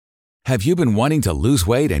Have you been wanting to lose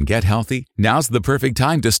weight and get healthy? Now's the perfect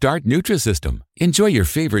time to start Nutrisystem. Enjoy your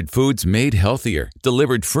favorite foods made healthier,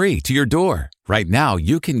 delivered free to your door. Right now,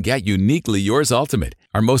 you can get Uniquely Yours Ultimate,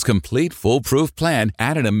 our most complete foolproof plan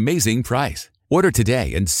at an amazing price. Order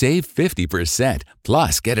today and save 50%,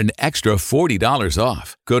 plus get an extra $40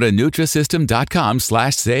 off. Go to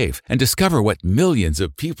Nutrisystem.com/save and discover what millions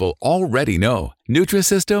of people already know.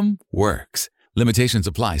 Nutrisystem works. Limitations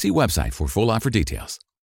apply. See website for full offer details.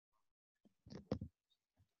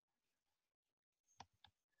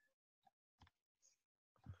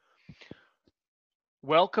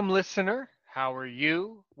 Welcome, listener. How are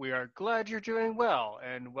you? We are glad you're doing well,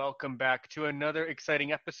 and welcome back to another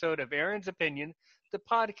exciting episode of Aaron's Opinion, the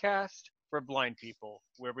podcast for blind people,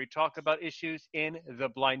 where we talk about issues in the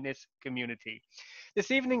blindness community. This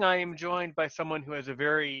evening, I am joined by someone who has a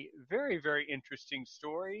very, very, very interesting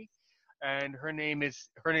story, and her name is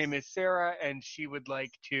Sara, and she would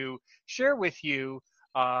like to share with you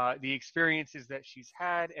the experiences that she's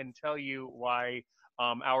had and tell you why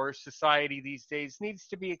our society these days needs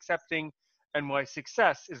to be accepting and why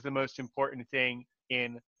success is the most important thing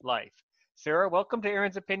in life. Sara, welcome to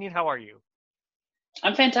Aaron's Opinion. How are you?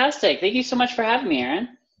 I'm fantastic. Thank you so much for having me,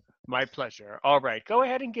 Aaron. My pleasure. All right, go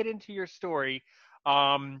ahead and get into your story.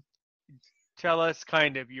 Tell us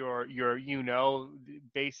kind of your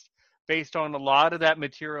based on a lot of that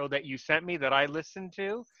material that you sent me that I listened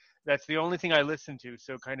to. That's the only thing I listen to.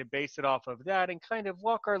 So kind of base it off of that and kind of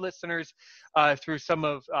walk our listeners through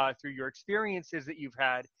through your experiences that you've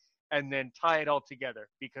had, and then tie it all together,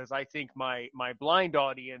 because I think my blind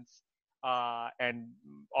audience and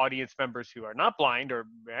audience members who are not blind, or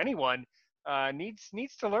anyone needs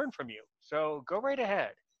to learn from you. So go right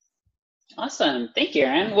ahead. Awesome. Thank you,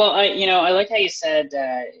 Aaron. Well, I like how you said,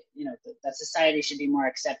 that society should be more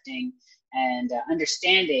accepting and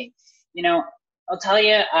understanding. I'll tell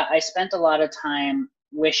you, I spent a lot of time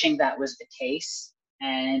wishing that was the case,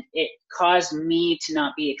 and it caused me to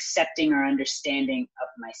not be accepting or understanding of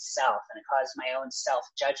myself, and it caused my own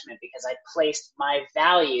self-judgment because I placed my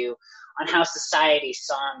value on how society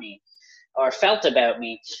saw me or felt about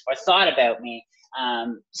me or thought about me.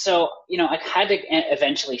 So I had to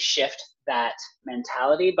eventually shift that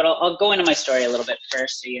mentality, but I'll go into my story a little bit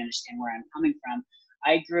first so you understand where I'm coming from.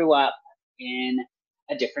 I grew up in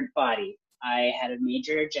a different body. I had a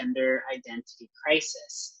major gender identity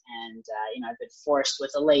crisis, and I've been forced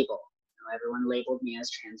with a label. Everyone labeled me as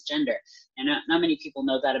transgender, and not many people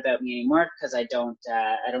know that about me anymore because I don't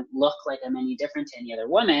look like I'm any different to any other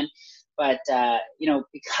woman. But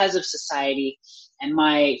because of society and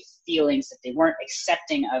my feelings that they weren't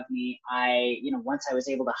accepting of me, once I was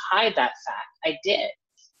able to hide that fact, I did.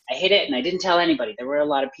 I hid it, and I didn't tell anybody. There were a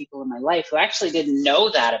lot of people in my life who actually didn't know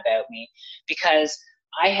that about me because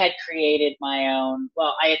I had created my own,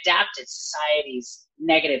 I adapted society's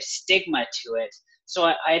negative stigma to it. So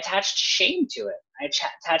I attached shame to it. I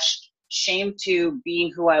attached shame to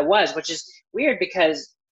being who I was, which is weird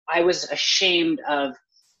because I was ashamed of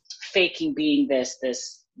faking being this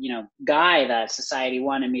guy that society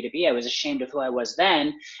wanted me to be. I was ashamed of who I was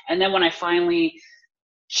then. And then when I finally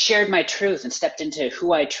shared my truth and stepped into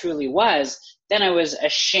who I truly was, then I was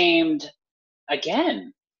ashamed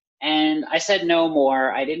again. And I said no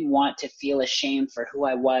more. I didn't want to feel ashamed for who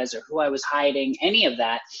I was or who I was hiding, any of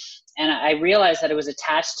that. And I realized that it was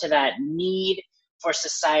attached to that need for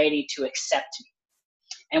society to accept me.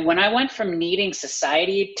 And when I went from needing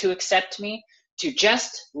society to accept me to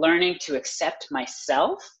just learning to accept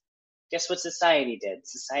myself, guess what society did?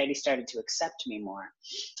 Society started to accept me more.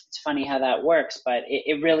 It's funny how that works, but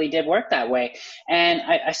it really did work that way. And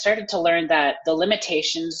I started to learn that the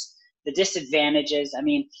limitations, the disadvantages,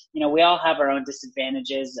 we all have our own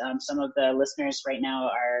disadvantages. Some of the listeners right now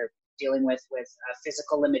are dealing with a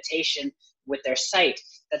physical limitation with their sight.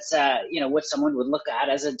 That's, what someone would look at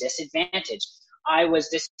as a disadvantage. I was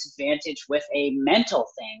disadvantaged with a mental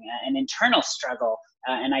thing, an internal struggle,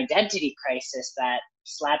 an identity crisis that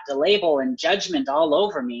slapped a label and judgment all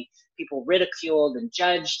over me. People ridiculed and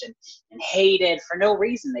judged and hated for no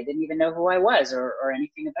reason. They didn't even know who I was or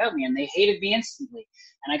anything about me, and they hated me instantly.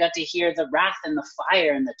 And I got to hear the wrath and the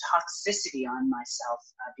fire and the toxicity on myself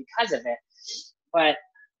because of it. But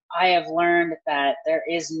I have learned that there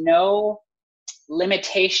is no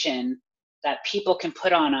limitation that people can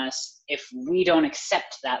put on us if we don't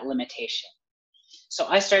accept that limitation. So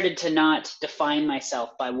I started to not define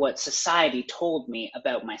myself by what society told me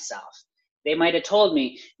about myself. They might have told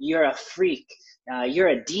me, you're a freak, you're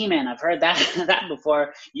a demon. I've heard that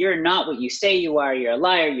before. You're not what you say you are. You're a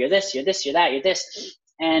liar. You're this, you're this, you're that, you're this.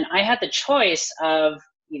 And I had the choice of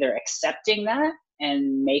either accepting that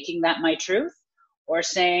and making that my truth, or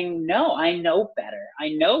saying, no, I know better.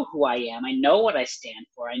 I know who I am. I know what I stand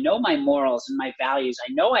for. I know my morals and my values.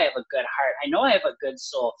 I know I have a good heart. I know I have a good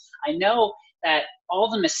soul. I know that all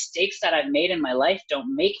the mistakes that I've made in my life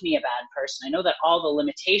don't make me a bad person. I know that all the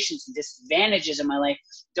limitations and disadvantages in my life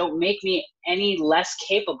don't make me any less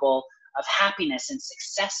capable of happiness and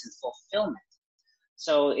success and fulfillment.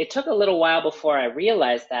 So it took a little while before I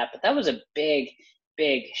realized that, but that was a big,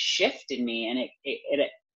 big shift in me. And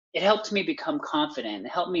it helped me become confident. It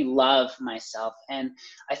helped me love myself. And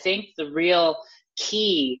I think the real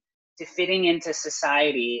key to fitting into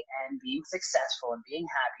society and being successful and being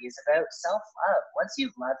happy is about self-love. Once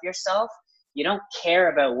you love yourself, you don't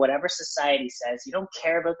care about whatever society says. You don't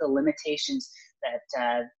care about the limitations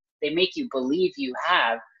that they make you believe you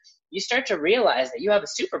have. You start to realize that you have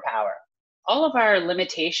a superpower. All of our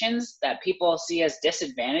limitations that people see as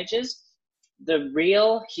disadvantages, the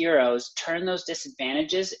real heroes turn those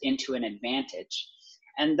disadvantages into an advantage.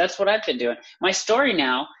 And that's what I've been doing. My story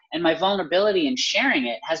now and my vulnerability in sharing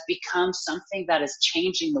it has become something that is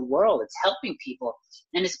changing the world. It's helping people.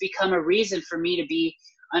 And it's become a reason for me to be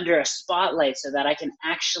under a spotlight so that I can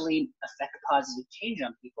actually affect positive change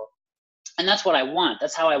on people. And that's what I want.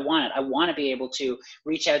 That's how I want it. I want to be able to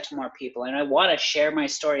reach out to more people, and I want to share my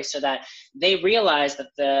story so that they realize that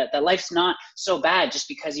that life's not so bad just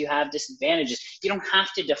because you have disadvantages. You don't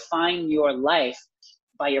have to define your life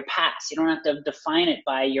by your past. You don't have to define it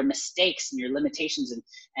by your mistakes and your limitations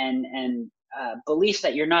and beliefs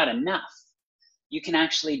that you're not enough. You can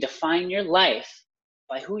actually define your life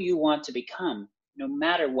by who you want to become. No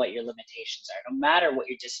matter what your limitations are, no matter what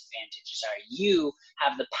your disadvantages are, you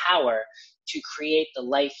have the power to create the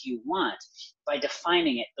life you want by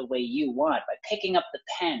defining it the way you want, by picking up the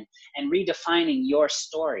pen and redefining your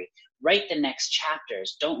story. Write the next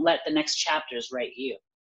chapters. Don't let the next chapters write you.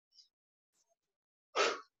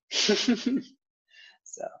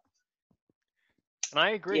 So. And I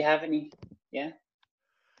agree. Do you have any? Yeah.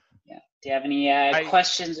 Do you have any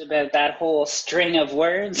questions about that whole string of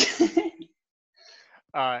words?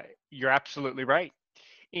 You're absolutely right.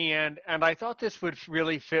 And I thought this would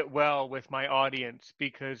really fit well with my audience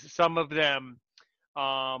because some of them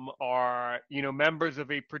are, members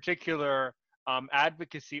of a particular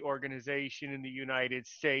advocacy organization in the United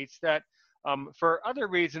States that for other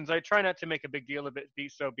reasons, I try not to make a big deal of it.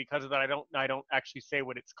 So because of that, I don't actually say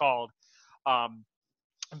what it's called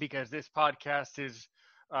because this podcast is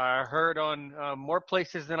heard on more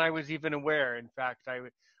places than I was even aware. In fact, I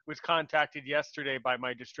was contacted yesterday by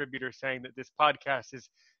my distributor saying that this podcast is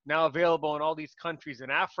now available in all these countries in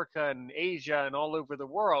Africa and Asia and all over the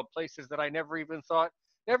world, places that I never even thought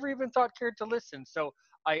cared to listen. So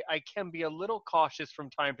I can be a little cautious from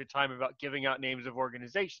time to time about giving out names of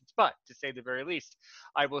organizations, but to say the very least,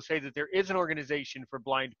 I will say that there is an organization for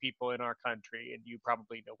blind people in our country, and you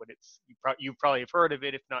probably know what it's. You probably have heard of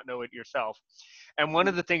it, if not know it yourself. And one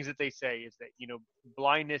of the things that they say is that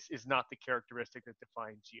blindness is not the characteristic that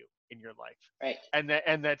defines you in your life, right? And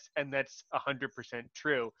that's 100%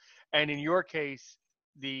 true. And in your case,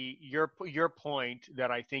 your point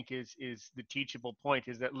that I think is the teachable point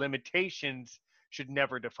is that limitations should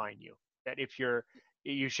never define you. That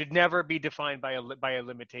you should never be defined by a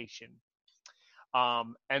limitation.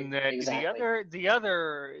 And that exactly. the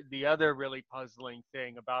other really puzzling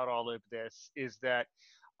thing about all of this is that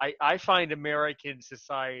I find American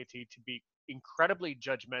society to be incredibly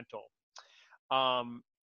judgmental,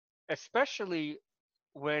 especially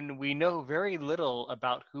when we know very little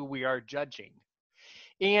about who we are judging.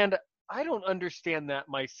 And I don't understand that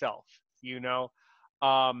myself,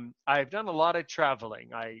 I've done a lot of traveling.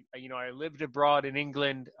 I lived abroad in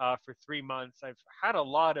England for 3 months. I've had a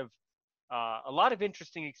lot of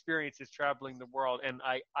interesting experiences traveling the world. And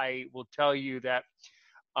I will tell you that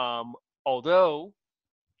although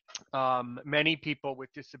many people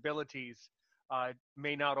with disabilities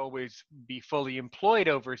may not always be fully employed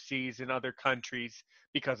overseas in other countries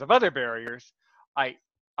because of other barriers,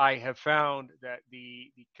 I have found that the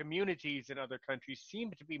communities in other countries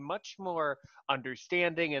seem to be much more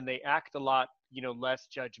understanding, and they act a lot, less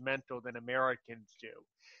judgmental than Americans do.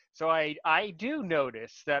 So I do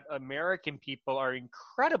notice that American people are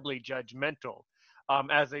incredibly judgmental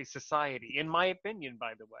as a society, in my opinion,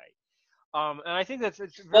 by the way. And I think it's very.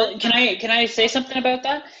 Well, can I say something about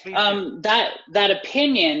that? That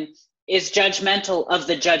opinion is judgmental of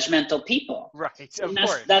the judgmental people. Right. Of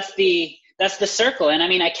course. That's the circle. And I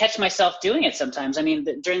mean, I catch myself doing it sometimes. I mean,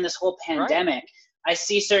 during this whole pandemic, right. I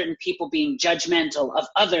see certain people being judgmental of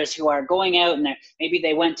others who are going out and maybe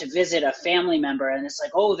they went to visit a family member and it's like,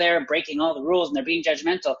 oh, they're breaking all the rules and they're being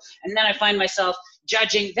judgmental. And then I find myself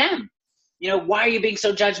judging them. why are you being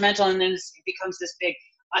so judgmental? And then it becomes this big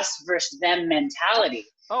us versus them mentality.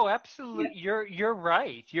 Oh, absolutely. You're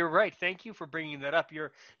right. You're right. Thank you for bringing that up.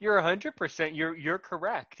 You're 100%. You're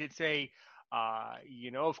correct. It's a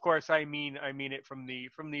of course, I mean it from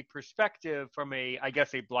the perspective, from I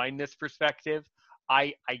guess a blindness perspective.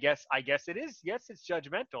 I guess it is. Yes, it's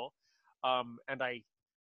judgmental. And I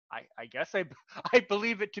guess I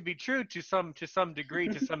believe it to be true to some degree,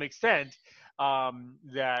 to some extent.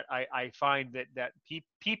 That I find that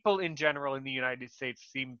people in general in the United States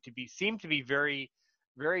seem to be very,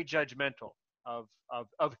 very judgmental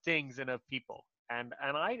of things and of people, and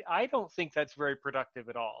I don't think that's very productive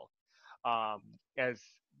at all. As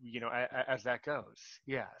as that goes.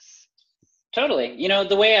 Yes. Totally.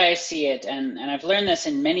 The way I see it, and I've learned this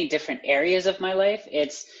in many different areas of my life,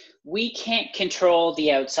 it's we can't control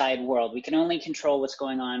the outside world. We can only control what's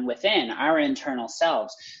going on within our internal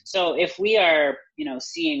selves. So if we are,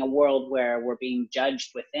 seeing a world where we're being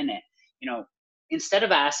judged within it, instead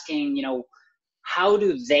of asking, how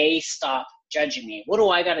do they stop judging me? What do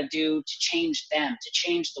I got to do to change them, to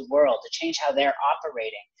change the world, to change how they're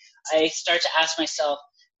operating? I start to ask myself,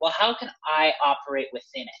 well, how can I operate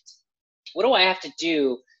within it? What do I have to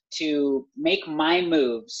do to make my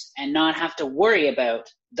moves and not have to worry about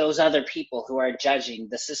those other people who are judging,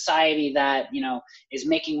 the society that, is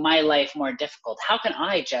making my life more difficult? How can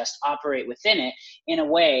I just operate within it in a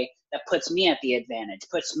way that puts me at the advantage,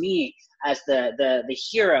 puts me as the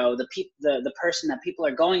hero, the person that people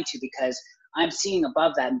are going to, because I'm seeing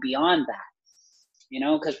above that and beyond that,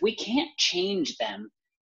 because we can't change them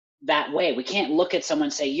that way. We can't look at someone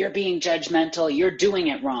and say, you're being judgmental, you're doing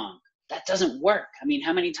it wrong. That doesn't work. I mean,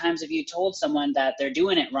 how many times have you told someone that they're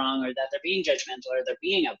doing it wrong, or that they're being judgmental, or they're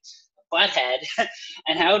being a butthead?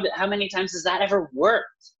 And how many times has that ever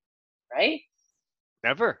worked? Right?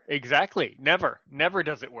 Never. Exactly. Never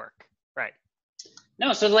does it work. Right.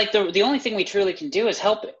 No. So like the only thing we truly can do is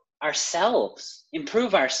help ourselves,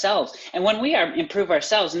 improve ourselves. And when we improve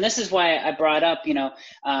ourselves, and this is why I brought up,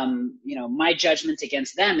 my judgment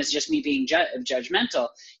against them is just me being judgmental.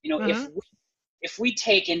 If we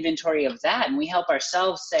take inventory of that and we help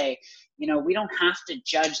ourselves say, we don't have to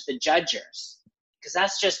judge the judgers, because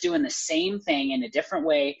that's just doing the same thing in a different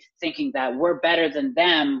way, thinking that we're better than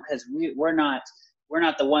them because we're not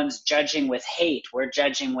the ones judging with hate. We're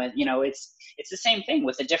judging with, it's the same thing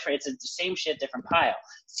with it's the same shit, different pile.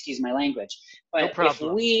 Excuse my language. But no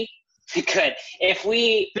problem. If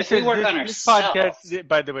we work on ourselves. Podcast,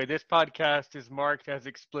 by the way, this podcast is marked as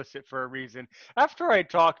explicit for a reason. After I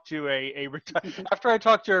talked to a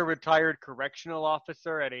retired correctional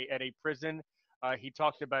officer at a prison, he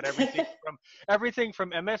talked about everything from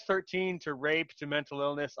MS-13 to rape to mental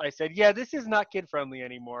illness. I said, yeah, this is not kid friendly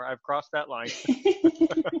anymore. I've crossed that line.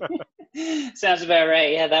 Sounds about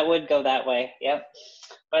right. Yeah, that would go that way. Yep.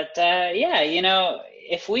 But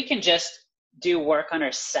if we can just do work on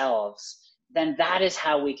ourselves, then that is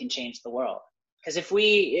how we can change the world. Because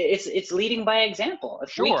it's leading by example.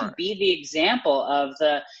 If we can be the example of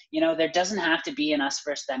there doesn't have to be an us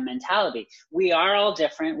versus them mentality. We are all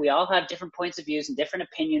different. We all have different points of views and different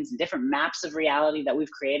opinions and different maps of reality that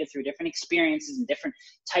we've created through different experiences and different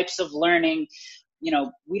types of learning.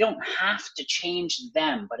 We don't have to change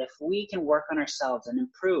them, but if we can work on ourselves and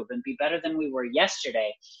improve and be better than we were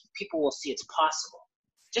yesterday, people will see it's possible.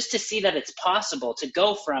 Just to see that it's possible to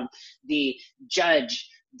go from the judge,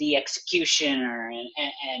 the executioner,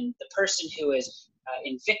 and the person who is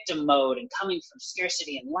in victim mode and coming from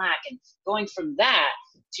scarcity and lack, and going from that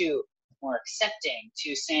to more accepting,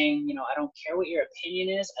 to saying, I don't care what your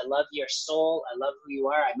opinion is. I love your soul. I love who you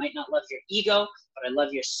are. I might not love your ego, but I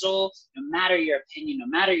love your soul. No matter your opinion, no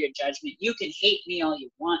matter your judgment, you can hate me all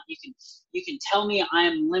you want. You can tell me I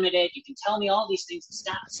am limited. You can tell me all these things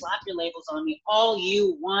and slap your labels on me all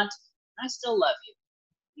you want. And I still love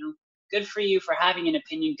you. Good for you for having an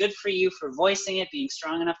opinion. Good for you for voicing it, being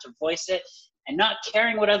strong enough to voice it, and not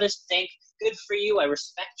caring what others think. Good for you. I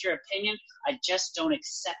respect your opinion. I just don't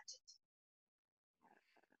accept it.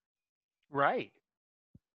 Right.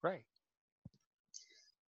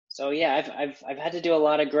 So yeah, I've had to do a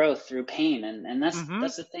lot of growth through pain, and that's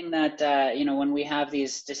the thing that when we have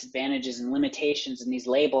these disadvantages and limitations and these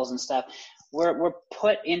labels and stuff, we're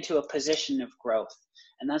put into a position of growth,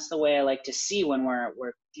 and that's the way I like to see when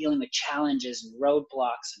we're dealing with challenges and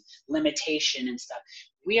roadblocks and limitation and stuff.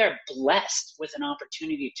 We are blessed with an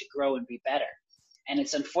opportunity to grow and be better. And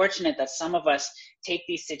it's unfortunate that some of us take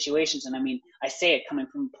these situations, and I mean, I say it coming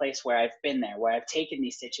from a place where I've been there, where I've taken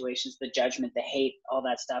these situations, the judgment, the hate, all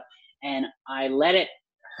that stuff, and I let it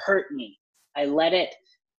hurt me. I let it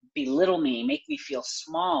belittle me, make me feel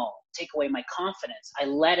small, take away my confidence. I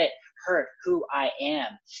let it hurt who I am.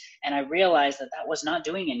 And I realized that that was not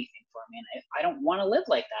doing anything for me. And I don't want to live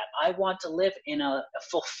like that. I want to live in a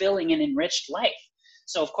fulfilling and enriched life.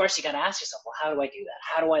 So of course you got to ask yourself, well, how do I do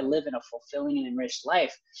that? How do I live in a fulfilling and enriched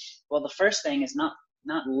life? Well, the first thing is not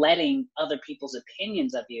letting other people's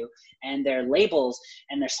opinions of you and their labels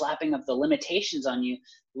and their slapping of the limitations on you,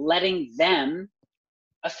 letting them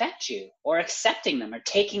affect you, or accepting them or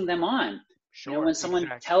taking them on. Sure, you know, when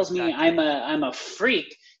someone tells me I'm a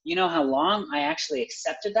freak, you know how long I actually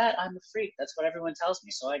accepted that? I'm a freak. That's what everyone tells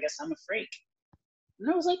me. So I guess I'm a freak.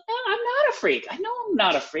 And I was like, no, I'm not a freak. I know I'm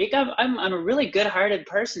not a freak. I'm a really good-hearted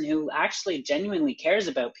person who actually genuinely cares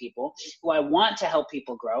about people, who I want to help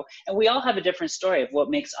people grow. And we all have a different story of what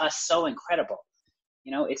makes us so incredible.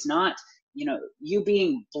 You know, it's not, you know, you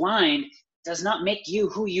being blind does not make you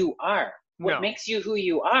who you are. What makes you who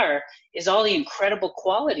you are is all the incredible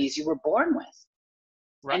qualities you were born with.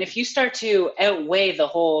 Right. And if you start to outweigh the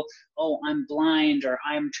whole, oh, I'm blind or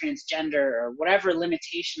I'm transgender or whatever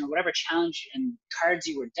limitation or whatever challenge and cards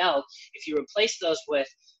you were dealt, if you replace those with,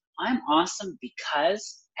 I'm awesome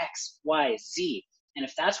because X, Y, Z. And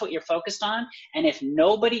if that's what you're focused on, and if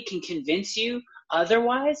nobody can convince you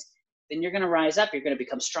otherwise, then you're going to rise up. You're going to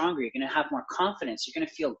become stronger. You're going to have more confidence. You're going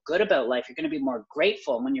to feel good about life. You're going to be more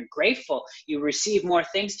grateful. And when you're grateful, you receive more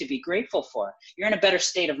things to be grateful for. You're in a better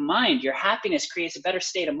state of mind. Your happiness creates a better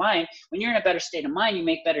state of mind. When you're in a better state of mind, you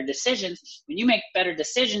make better decisions. When you make better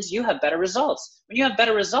decisions, you have better results. When you have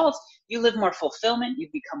better results, you live more fulfillment. You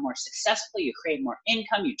become more successful. You create more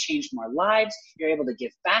income. You change more lives. You're able to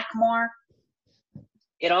give back more.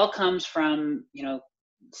 It all comes from, you know,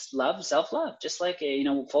 love, self-love, just like, you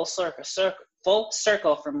know, full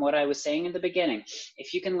circle from what I was saying in the beginning.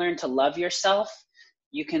 If you can learn to love yourself,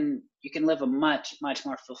 you can live a much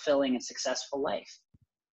more fulfilling and successful life.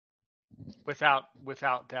 Without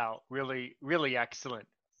doubt. Really, really excellent.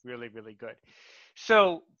 Really, really good.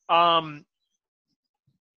 So,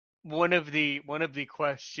 one of the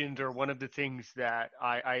questions, or one of the things that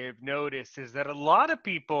I have noticed, is that a lot of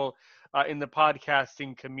people in the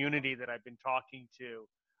podcasting community that I've been talking to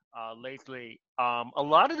lately, a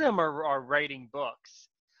lot of them are writing books.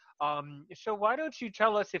 So why don't you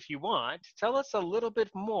tell us, if you want, tell us a little bit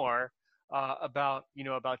more about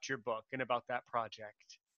your book and about that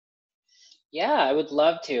project. Yeah, I would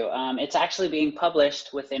love to. It's actually being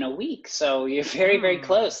published within a week, so you're very, very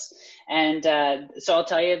close. And so I'll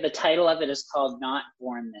tell you, the title of it is called Not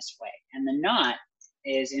Born This Way. And the not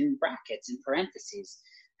is in brackets, in parentheses.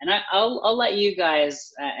 And I'll let you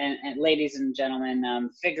guys, and ladies and gentlemen,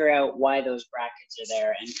 figure out why those brackets are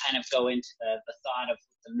there, and kind of go into the thought of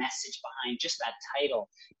the message behind just that title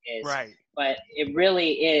is. Right. But it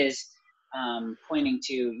really is pointing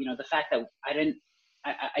to, you know, the fact that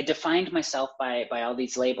I defined myself by all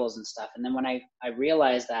these labels and stuff. And then when I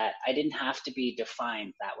realized that I didn't have to be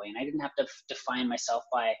defined that way, and I didn't have to define myself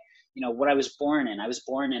by, you know, what I was born in. I was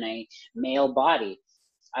born in a male body.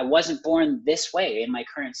 I wasn't born this way in my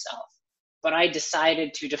current self, but I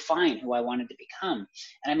decided to define who I wanted to become.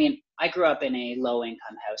 And I mean, I grew up in a low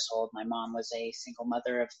income household. My mom was a single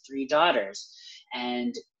mother of 3 daughters,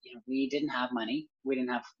 and you know, we didn't have money. We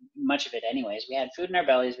didn't have much of it anyways. We had food in our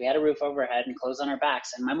bellies. We had a roof over our head and clothes on our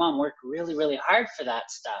backs. And my mom worked really, really hard for that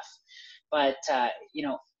stuff. But, you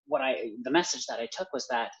know, the message that I took was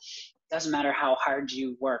that it doesn't matter how hard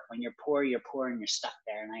you work. When you're poor and you're stuck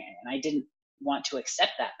there. And I didn't want to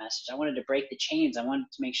accept that message. I wanted to break the chains. I wanted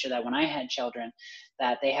to make sure that when I had children,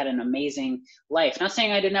 that they had an amazing life. Not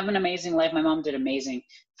saying I didn't have an amazing life. My mom did amazing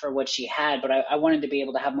for what she had, but I wanted to be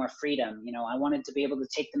able to have more freedom. You know, I wanted to be able to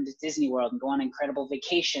take them to Disney World and go on incredible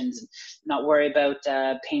vacations and not worry about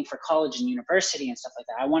paying for college and university and stuff like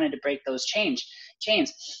that. I wanted to break those chains.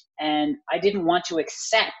 And I didn't want to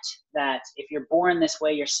accept that if you're born this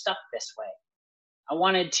way, you're stuck this way. I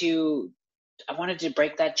wanted to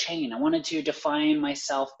break that chain. I wanted to define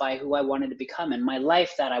myself by who I wanted to become and my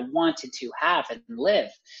life that I wanted to have and live.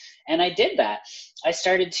 And I did that. I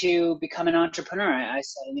started to become an entrepreneur. I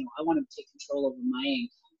said, you know, I want to take control over my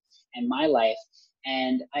income and my life.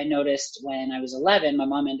 And I noticed when I was 11, my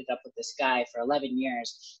mom ended up with this guy for 11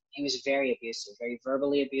 years. He was very abusive, very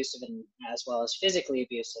verbally abusive, and as well as physically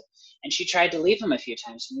abusive. And she tried to leave him a few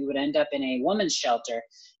times, and we would end up in a woman's shelter.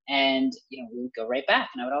 And, you know, we would go right back.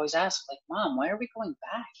 And I would always ask, like, Mom, why are we going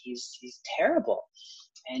back? He's terrible.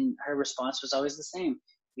 And her response was always the same.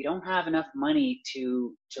 We don't have enough money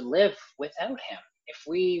to live without him. If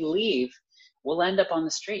we leave, we'll end up on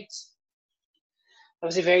the streets. That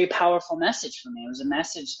was a very powerful message for me. It was a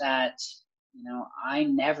message that, you know, I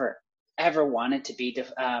never, ever wanted to be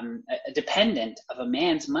dependent of a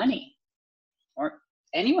man's money, or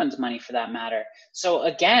anyone's money for that matter. So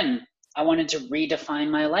again, I wanted to redefine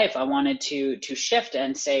my life. I wanted to shift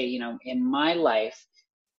and say, in my life,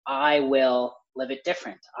 I will live it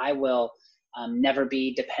different. I will never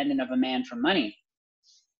be dependent of a man for money.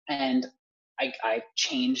 And I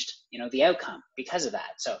changed, the outcome because of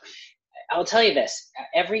that. So I'll tell you this,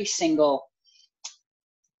 every single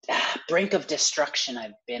brink of destruction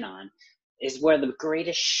I've been on is where the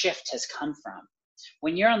greatest shift has come from.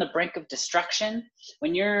 When you're on the brink of destruction,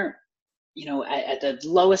 when you're, at the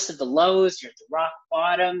lowest of the lows, you're at the rock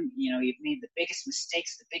bottom, you've made the biggest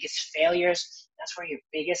mistakes, the biggest failures, that's where your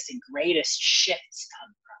biggest and greatest shifts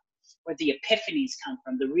come from, where the epiphanies come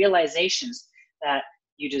from, the realizations that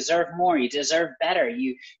you deserve more, you deserve better,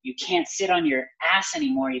 you can't sit on your ass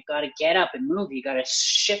anymore, you've got to get up and move, you got to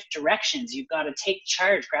shift directions, you've got to take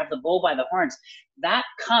charge, grab the bull by the horns. That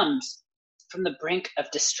comes from the brink of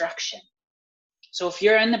destruction. So if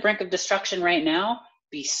you're in the brink of destruction right now,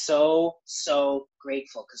 be so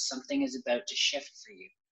grateful, because something is about to shift for you.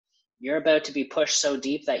 You're about to be pushed so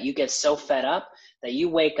deep that you get so fed up that you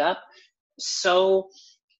wake up so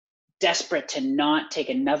desperate to not take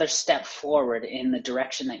another step forward in the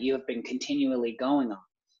direction that you have been continually going on.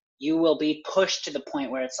 You will be pushed to the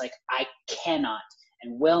point where it's like, I cannot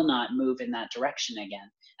and will not move in that direction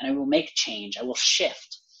again. And I will make change. I will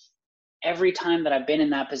shift. Every time that I've been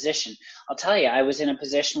in that position, I'll tell you, I was in a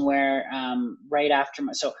position where right after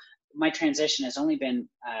my transition has only been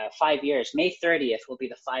 5 years. May 30th will be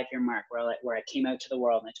the 5-year mark where I came out to the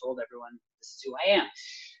world and I told everyone, this is who I am.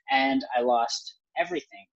 And I lost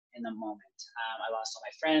everything in the moment. I lost all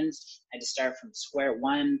my friends. I had to start from square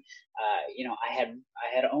one. I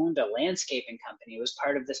had owned a landscaping company. It was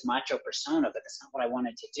part of this macho persona, but that's not what I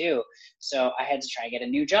wanted to do. So I had to try and get a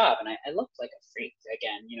new job, and I looked like a freak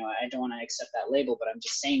again. I don't want to accept that label, but I'm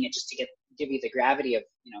just saying it just to give you the gravity of,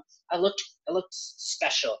 I looked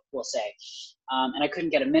special, we'll say, and I couldn't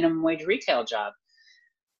get a minimum wage retail job.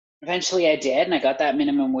 Eventually I did, and I got that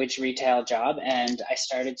minimum wage retail job, and I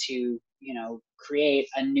started to, create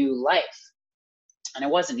a new life. And it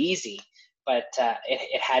wasn't easy, but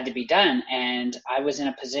it had to be done. And I was in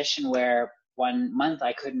a position where 1 month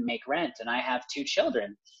I couldn't make rent, and I have 2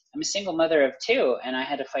 children. I'm a single mother of 2, and I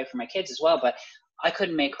had to fight for my kids as well, but I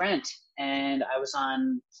couldn't make rent, and I was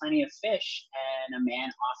on Plenty of Fish, and a man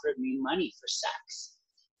offered me money for sex.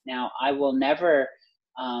 Now, I will never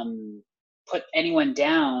put anyone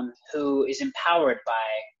down who is empowered by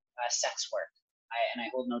sex work. And I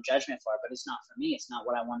hold no judgment for it, but it's not for me. It's not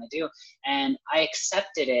what I want to do. And I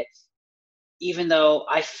accepted it, even though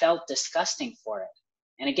I felt disgusting for it.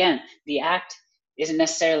 And again, the act isn't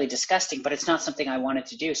necessarily disgusting, but it's not something I wanted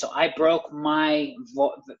to do. So I broke my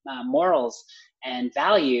morals and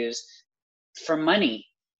values for money,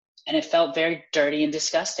 and it felt very dirty and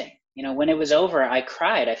disgusting. When it was over, I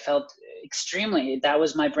cried. I felt that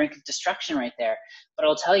was my brink of destruction right there. But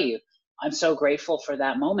I'll tell you, I'm so grateful for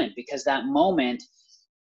that moment, because that moment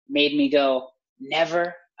made me go,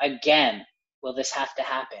 never again will this have to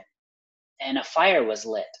happen. And a fire was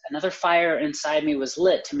lit. Another fire inside me was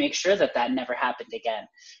lit to make sure that never happened again.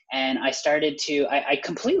 And I started to, I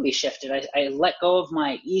completely shifted. I let go of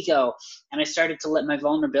my ego, and I started to let my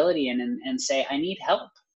vulnerability in and say, I need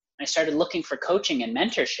help. I started looking for coaching and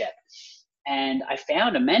mentorship. And I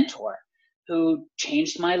found a mentor who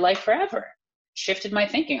changed my life forever. Shifted my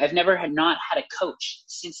thinking. I've never not had a coach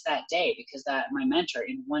since that day, because my mentor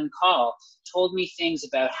in one call told me things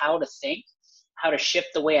about how to think, how to shift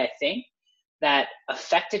the way I think, that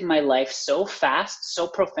affected my life so fast, so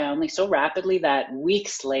profoundly, so rapidly that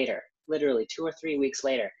weeks later, literally 2 or 3 weeks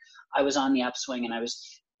later, I was on the upswing, and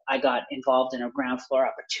I got involved in a ground floor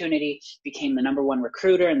opportunity, became the #1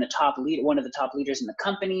 recruiter and one of the top leaders in the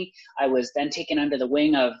company. I was then taken under the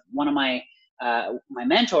wing of one of my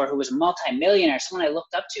mentor, who was a multimillionaire, someone I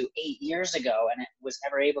looked up to 8 years ago, and was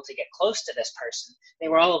never able to get close to this person. They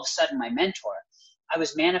were all of a sudden my mentor. I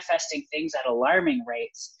was manifesting things at alarming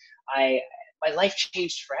rates. My life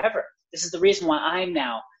changed forever. This is the reason why I'm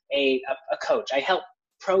now a coach. I help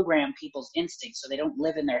program people's instincts so they don't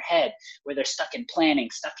live in their head where they're stuck in planning,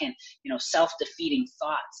 stuck in self-defeating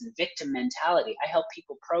thoughts and victim mentality. I help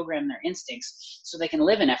people program their instincts so they can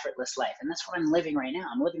live an effortless life. And that's what I'm living right now.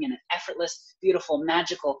 I'm living in an effortless, beautiful,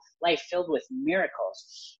 magical life filled with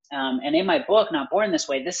miracles. And in my book, Not Born This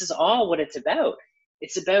Way, this is all what it's about.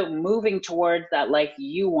 It's about moving towards that life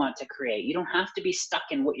you want to create. You don't have to be stuck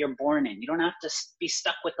in what you're born in. You don't have to be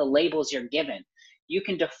stuck with the labels you're given. You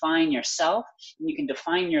can define yourself, and you can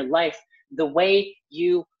define your life the way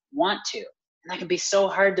you want to. And that can be so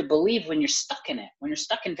hard to believe when you're stuck in it, when you're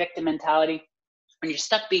stuck in victim mentality, when you're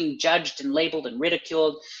stuck being judged and labeled and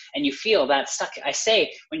ridiculed, and you feel that stuck. I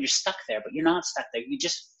say when you're stuck there, but you're not stuck there. You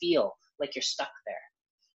just feel like you're stuck there.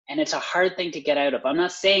 And it's a hard thing to get out of. I'm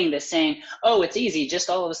not saying this saying, oh, it's easy, just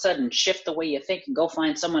all of a sudden shift the way you think and go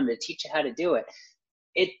find someone to teach you how to do it.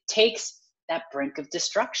 It takes that brink of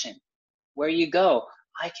destruction where you go,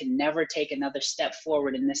 I can never take another step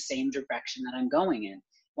forward in the same direction that I'm going in.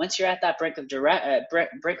 Once you're at that brink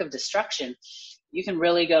of destruction, you can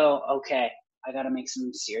really go, okay, I got to make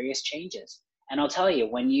some serious changes. And I'll tell you,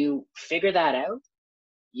 when you figure that out,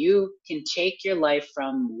 you can take your life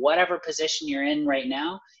from whatever position you're in right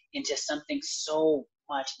now into something so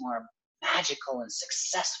much more magical and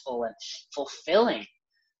successful and fulfilling.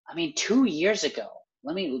 I mean, 2 years ago,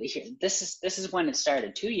 this is when it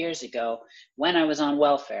started. 2 years ago, when I was on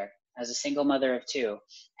welfare as a single mother of two,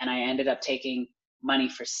 and I ended up taking money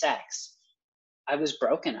for sex, I was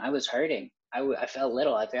broken. I was hurting. I felt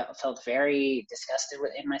little. I felt very disgusted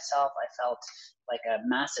in myself. I felt like a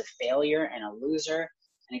massive failure and a loser.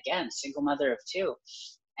 And again, single mother of two.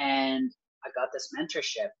 And I got this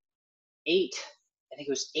mentorship. I think it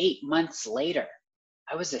was 8 months later,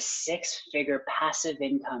 I was a 6-figure passive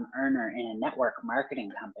income earner in a network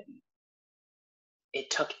marketing company. It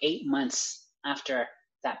took 8 months after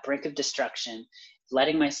that brink of destruction,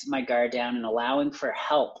 letting my guard down and allowing for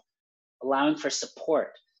help, allowing for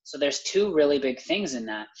support. So there's two really big things in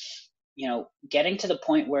that. You know, getting to the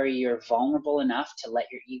point where you're vulnerable enough to let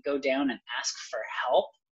your ego down and ask for help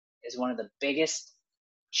is one of the biggest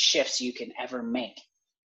shifts you can ever make.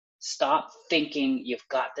 Stop thinking you've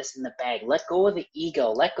got this in the bag. Let go of the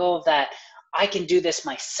ego. Let go of that I can do this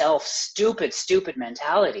myself stupid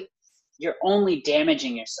mentality. You're only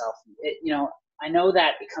damaging yourself. I know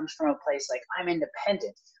that it comes from a place like, I'm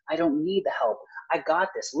independent. I don't need the help. I got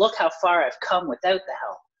this. Look how far I've come without the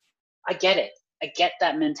help. I get it. I get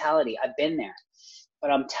that mentality. I've been there.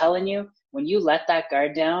 But I'm telling you, when you let that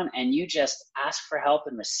guard down and you just ask for help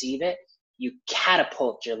and receive it, you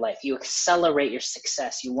catapult your life. You accelerate your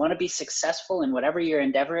success. You want to be successful in whatever your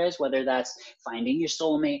endeavor is, whether that's finding your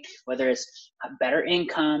soulmate, whether it's a better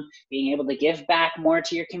income, being able to give back more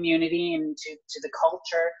to your community and to the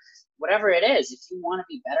culture, whatever it is. If you want to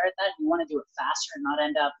be better at that, you want to do it faster and not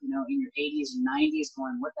end up, in your 80s and 90s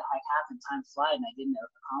going, what the heck happened? Time flies and I didn't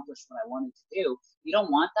accomplish what I wanted to do. You don't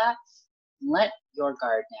want that. Let your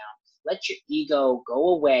guard down. Let your ego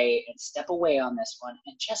go away and step away on this one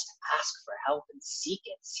and just ask for help and seek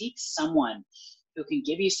it. Seek someone who can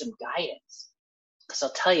give you some guidance. Because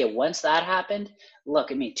I'll tell you, once that happened, look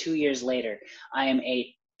at me 2 years later. I am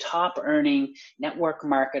a top earning network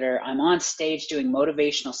marketer. I'm on stage doing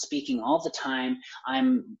motivational speaking all the time.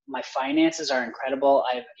 My finances are incredible.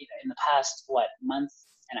 I've in the past month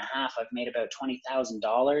and a half, I've made about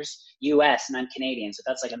 $20,000 US, and I'm Canadian, so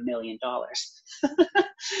that's like $1 million.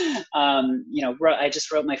 I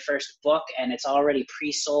just wrote my first book, and it's already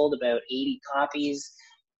pre-sold about 80 copies.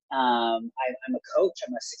 I'm a coach.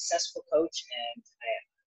 I'm a successful coach,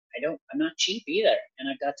 and I'm not cheap either. And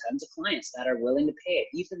I've got tons of clients that are willing to pay it,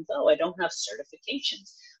 even though I don't have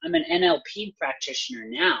certifications. I'm an NLP practitioner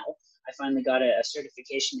now. I finally got a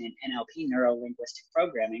certification in NLP, neuro-linguistic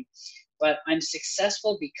programming, but I'm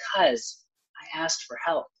successful because I asked for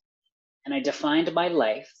help. And I defined my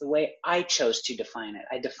life the way I chose to define it.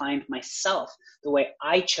 I defined myself the way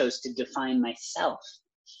I chose to define myself.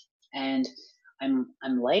 And I'm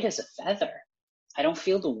light as a feather. I don't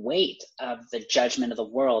feel the weight of the judgment of the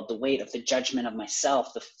world, the weight of the judgment of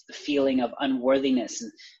myself, the feeling of unworthiness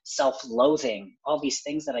and self-loathing, all these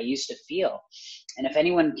things that I used to feel. And if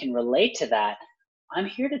anyone can relate to that, I'm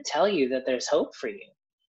here to tell you that there's hope for you,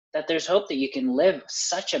 that there's hope that you can live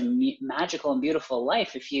such a magical and beautiful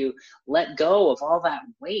life if you let go of all that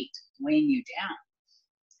weight weighing you down.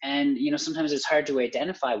 And, sometimes it's hard to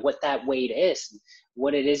identify what that weight is,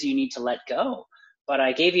 what it is you need to let go. But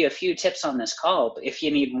I gave you a few tips on this call. If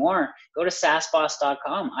you need more, go to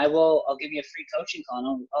sassboss.com. I'll give you a free coaching call,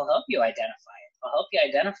 and I'll help you identify it. I'll help you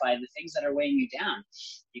identify the things that are weighing you down.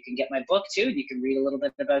 You can get my book too, and you can read a little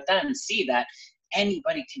bit about that and see that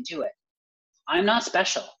anybody can do it. I'm not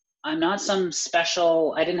special. I'm not some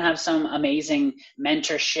special, I didn't have some amazing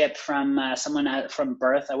mentorship from someone from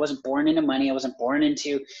birth. I wasn't born into money. I wasn't born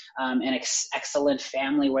into an excellent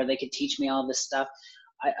family where they could teach me all this stuff.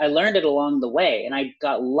 I learned it along the way, and I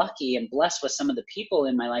got lucky and blessed with some of the people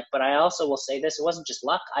in my life. But I also will say this, it wasn't just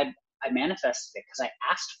luck. I manifested it because I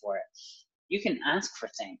asked for it. You can ask for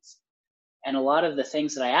things. And a lot of the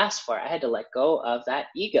things that I asked for, I had to let go of that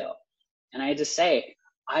ego. And I had to say,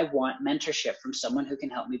 I want mentorship from someone who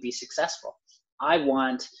can help me be successful. I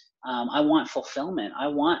want fulfillment. I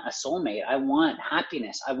want a soulmate. I want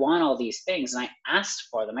happiness. I want all these things. And I asked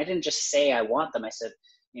for them. I didn't just say I want them. I said,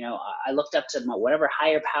 I looked up to whatever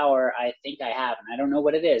higher power I think I have, and I don't know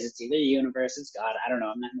what it is. It's either the universe, it's God. I don't know.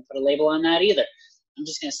 I'm not going to put a label on that either. I'm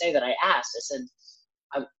just going to say that I asked. I said,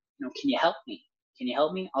 can you help me? Can you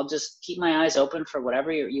help me? I'll just keep my eyes open for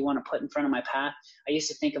whatever you want to put in front of my path. I used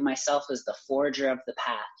to think of myself as the forger of the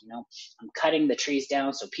path. I'm cutting the trees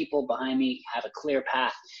down so people behind me have a clear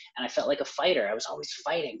path. And I felt like a fighter. I was always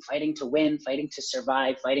fighting to win, fighting to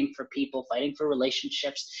survive, fighting for people, fighting for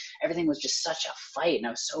relationships. Everything was just such a fight. And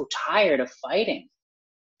I was so tired of fighting.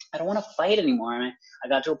 I don't want to fight anymore. And I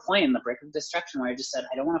got to a point in the brink of destruction where I just said,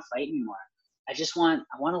 I don't want to fight anymore. I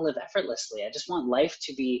want to live effortlessly. I just want life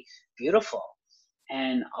to be beautiful.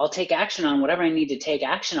 And I'll take action on whatever I need to take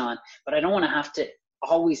action on, but I don't want to have to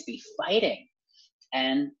always be fighting.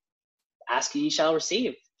 And ask and you shall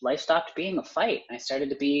receive. Life stopped being a fight. I started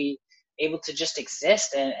to be able to just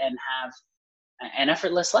exist and have an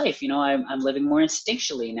effortless life. I'm living more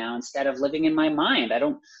instinctually now instead of living in my mind. I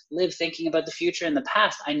don't live thinking about the future and the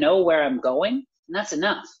past. I know where I'm going, and that's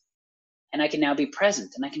enough. And I can now be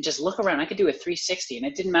present, and I can just look around. I could do a 360, and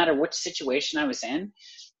it didn't matter which situation I was in.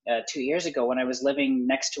 2 years ago, when I was living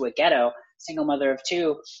next to a ghetto, single mother of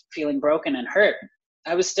two, feeling broken and hurt,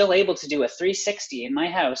 I was still able to do a 360 in my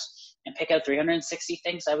house and pick out 360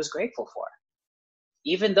 things I was grateful for.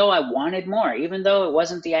 Even though I wanted more, even though it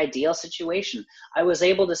wasn't the ideal situation, I was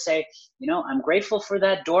able to say, I'm grateful for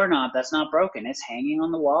that doorknob that's not broken. It's hanging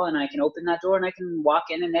on the wall, and I can open that door and I can walk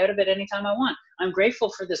in and out of it anytime I want. I'm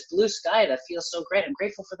grateful for this blue sky that feels so great. I'm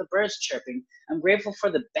grateful for the birds chirping. I'm grateful for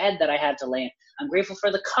the bed that I had to lay in. I'm grateful for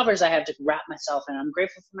the covers I had to wrap myself in. I'm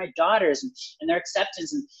grateful for my daughters and their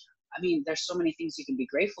acceptance. And there's so many things you can be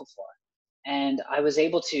grateful for. And I was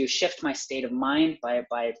able to shift my state of mind by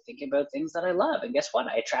thinking about things that I love. And guess what?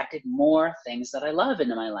 I attracted more things that I love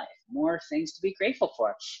into my life, more things to be grateful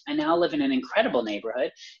for. I now live in an incredible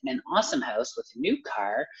neighborhood, in an awesome house with a new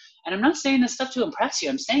car. And I'm not saying this stuff to impress you.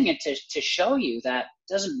 I'm saying it to show you that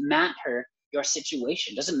it doesn't matter your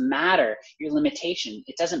situation, doesn't matter your limitation.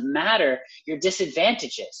 It doesn't matter your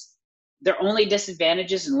disadvantages. They're only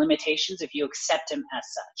disadvantages and limitations if you accept them as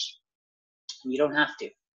such. And you don't have to.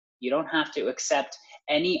 You don't have to accept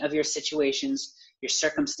any of your situations, your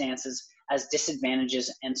circumstances as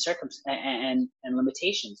disadvantages and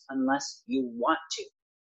limitations unless you want to.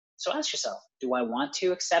 So ask yourself, do I want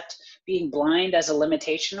to accept being blind as a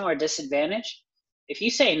limitation or a disadvantage? If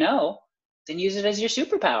you say no, then use it as your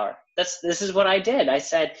superpower. This is what I did. I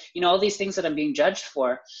said, all these things that I'm being judged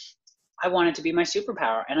for, I want it to be my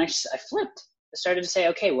superpower. And I flipped. I started to say,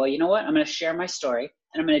 okay, well, you know what? I'm going to share my story,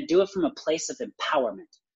 and I'm going to do it from a place of empowerment.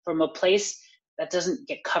 From a place that doesn't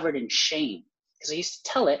get covered in shame. Because I used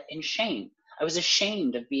to tell it in shame. I was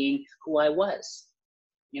ashamed of being who I was.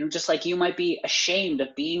 Just like you might be ashamed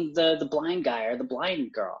of being the blind guy or the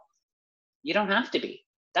blind girl. You don't have to be.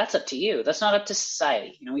 That's up to you. That's not up to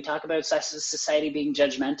society. We talk about society being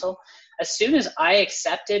judgmental. As soon as I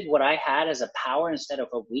accepted what I had as a power instead of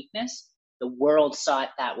a weakness, the world saw it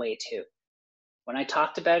that way too. When I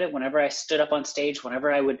talked about it, whenever I stood up on stage,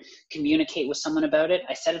 whenever I would communicate with someone about it,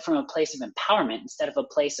 I said it from a place of empowerment instead of a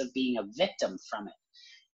place of being a victim from it.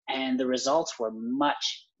 And the results were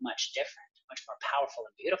much, much different, much more powerful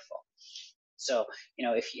and beautiful. So,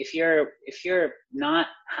 if you're not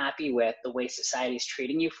happy with the way society is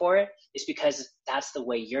treating you for it, it's because that's the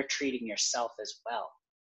way you're treating yourself as well.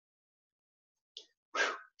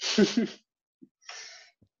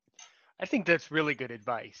 I think that's really good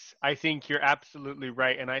advice. I think you're absolutely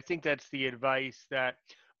right. And I think that's the advice that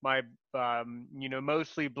my,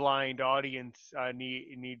 mostly blind audience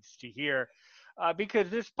needs to hear.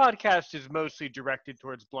 Because this podcast is mostly directed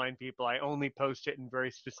towards blind people. I only post it in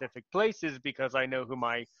very specific places because I know who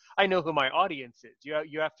my audience is.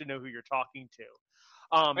 You have to know who you're talking to.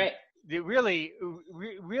 Right. Really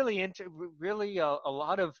a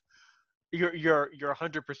lot of you're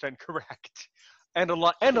 100% correct. And a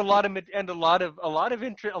lot of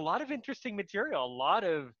interesting material, a lot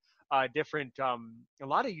of different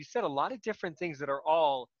you said a lot of different things that are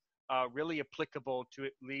all really applicable to,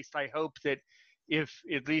 at least I hope that if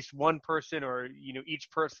at least one person or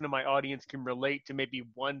each person in my audience can relate to maybe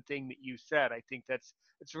one thing that you said. I think it's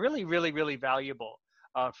really valuable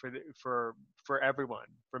for everyone,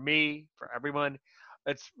 for me, for everyone.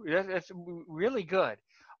 That's really good.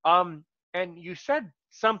 And you said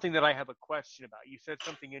something that I have a question about. You said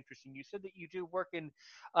something interesting. You said that you do work in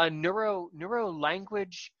neuro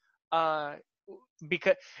language,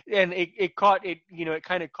 because, and it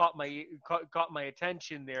kind of caught my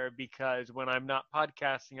attention there, because when I'm not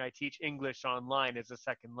podcasting, I teach English online as a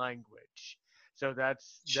second language. So that's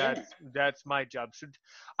Sure. that's my job. So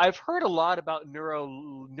I've heard a lot about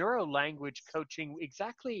neuro language coaching.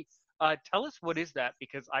 Exactly, tell us what is that,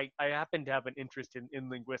 because I happen to have an interest in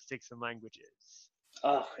linguistics and languages.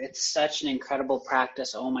 Oh, it's such an incredible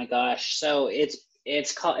practice. Oh my gosh. So it's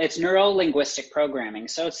neuro linguistic programming.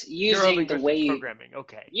 So it's Neuro using the way linguistics you, programming.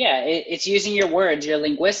 Okay. yeah, it's using your words, your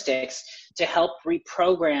linguistics to help to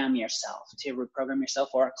reprogram yourself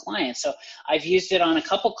or a client. So I've used it on a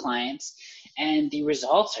couple clients, and the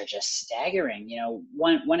results are just staggering. You know,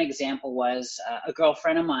 one example was a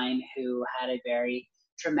girlfriend of mine who had a very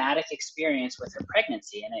traumatic experience with her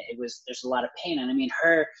pregnancy, and there's a lot of pain. And I mean,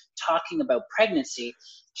 her talking about pregnancy,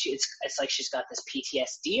 it's like she's got this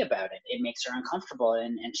PTSD about it. It makes her uncomfortable,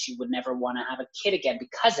 and she would never want to have a kid again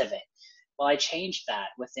because of it. Well, I changed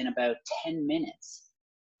that within about 10 minutes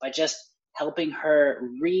by just helping her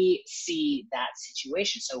re-see that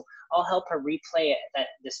situation. So I'll help her replay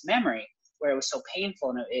this memory where it was so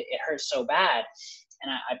painful and it hurt so bad.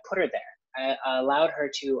 And I put her there. I allowed her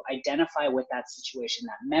to identify with that situation,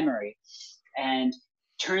 that memory, and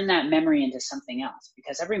turn that memory into something else.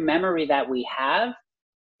 Because every memory that we have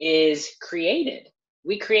is created.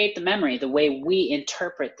 We create the memory the way we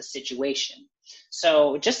interpret the situation.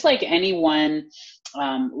 So just like anyone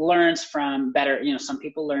learns from better, you know, some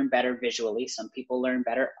people learn better visually, some people learn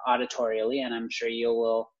better auditorially, and I'm sure you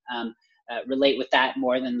will relate with that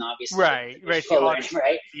more than obviously Right. right?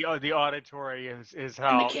 The auditory is And the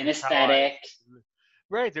how kinesthetic.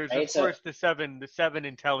 Right. There's Right? of course the seven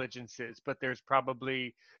intelligences, but there's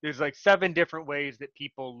like seven different ways that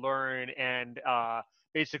people learn and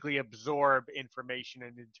basically absorb information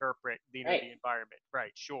and interpret the Right. the environment.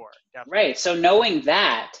 Right. Sure. Definitely. Right. So knowing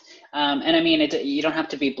that, and I mean, you don't have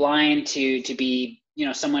to be blind to be, you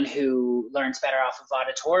know, someone who learns better off of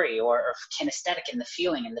auditory or kinesthetic in the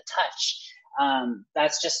feeling and the touch.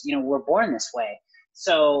 That's just, you know, we're born this way.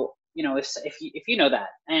 So, you know, if you know that,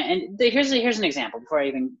 and here's an example before I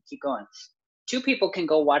even keep going. Two people can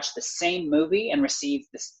go watch the same movie and receive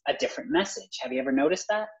a different message. Have you ever noticed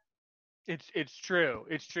that? It's true.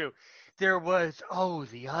 It's true. There was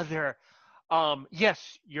the other.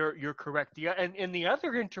 Yes, you're correct. And the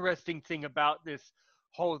other interesting thing about this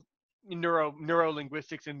whole neuro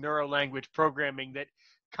linguistics and neuro language programming that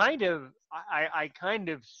kind of I kind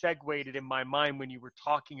of segued it in my mind when you were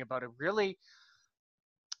talking about a really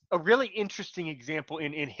interesting example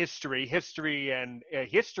in history. History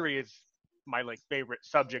is my like favorite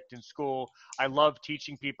subject in school. I love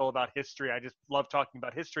teaching people about history. I just love talking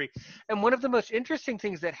about history. And one of the most interesting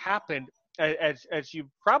things that happened, as you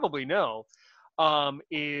probably know,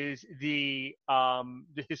 is the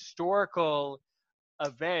historical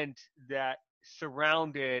event that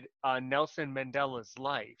surrounded Nelson Mandela's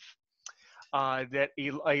life. That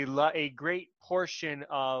a great portion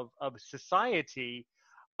of society,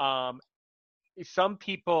 um, some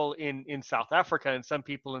people in South Africa and some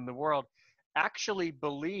people in the world actually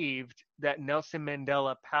believed that Nelson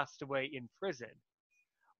Mandela passed away in prison,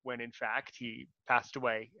 when in fact he passed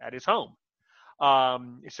away at his home.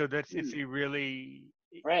 So it's a really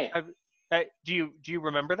Right. do you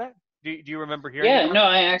remember that? Do you remember hearing Yeah, about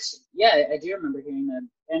no, it? I do remember hearing that.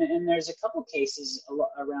 And there's a couple cases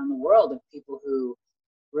around the world of people who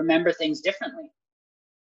remember things differently.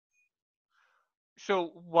 So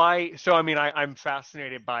why? So I mean, I'm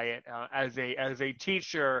fascinated by it as a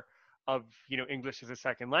teacher of English as a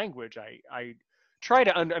second language. I try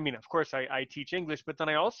to I mean, of course, I teach English, but then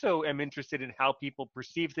I also am interested in how people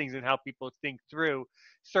perceive things and how people think through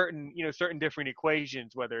certain different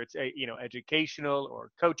equations, whether it's educational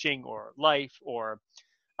or coaching or life or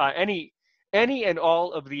any and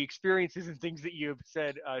all of the experiences and things that you've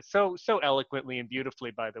said so eloquently and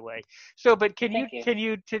beautifully, by the way. So, but Thank you. can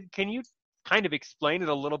you kind of explain it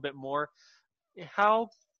a little bit more? How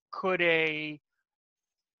could it's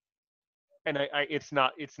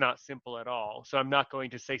not simple at all. So I'm not going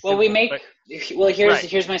to say Well, simple, but right,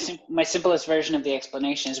 here's my simplest version of the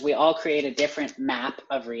explanation is we all create a different map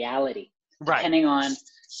of reality right, depending on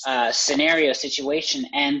scenario, situation,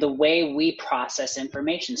 and the way we process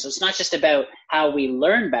information. So it's not just about how we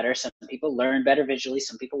learn better. Some people learn better visually,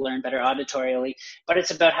 some people learn better auditorially, but it's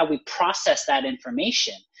about how we process that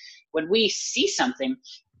information. When we see something,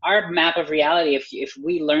 our map of reality, if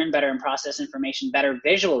we learn better and process information better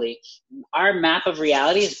visually, our map of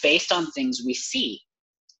reality is based on things we see.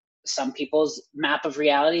 Some people's map of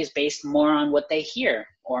reality is based more on what they hear,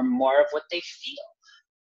 or more of what they feel,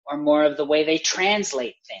 or more of the way they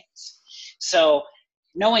translate things. So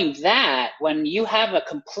knowing that, when you have a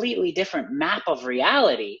completely different map of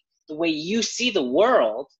reality, the way you see the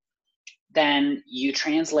world, then you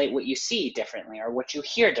translate what you see differently or what you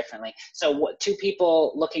hear differently. So what two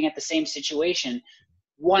people looking at the same situation,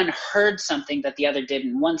 one heard something that the other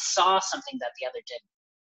didn't, one saw something that the other didn't.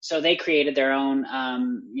 So they created their own,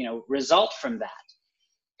 result from that.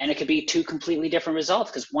 And it could be two completely different results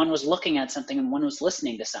because one was looking at something and one was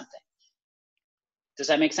listening to something. Does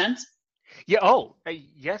that make sense? Yeah. Oh,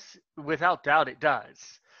 yes, without doubt it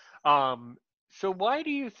does. So why do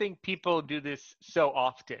you think people do this so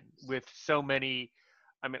often with so many?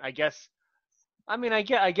 I mean, I guess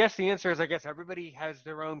the answer is I guess everybody has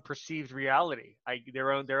their own perceived reality,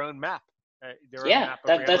 their own map, their own Yeah, map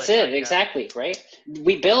of that's reality, it. Exactly. Right.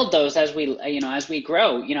 We build those as we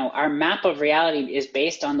grow. Our map of reality is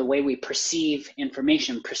based on the way we perceive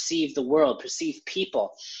information, perceive the world, perceive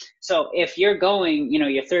people. So if you're going,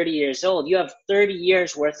 you're 30 years old, you have 30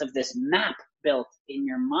 years worth of this map built in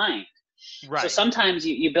your mind. Right. So sometimes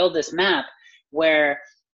you build this map where,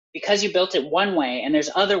 because you built it one way and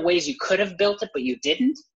there's other ways you could have built it, but you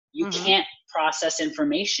didn't, you can't process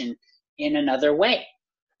information in another way.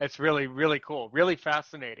 That's really, really cool. Really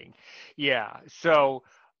fascinating. Yeah. So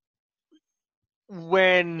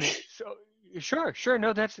sure.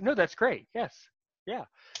 No, that's great. Yes. Yeah.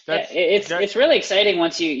 It's really exciting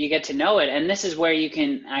once you get to know it. And this is where you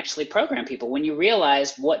can actually program people when you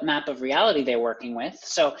realize what map of reality they're working with.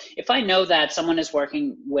 So if I know that someone is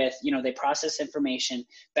working with, they process information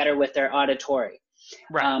better with their auditory,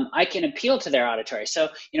 right. I can appeal to their auditory. So,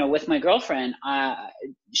 with my girlfriend,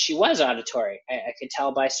 she was auditory. I could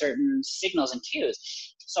tell by certain signals and cues.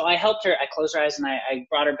 So I helped her. I closed her eyes and I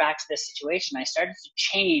brought her back to this situation. I started to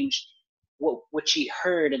change what she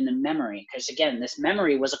heard in the memory. Because again, this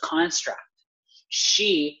memory was a construct.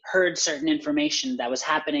 She heard certain information that was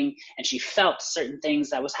happening and she felt certain things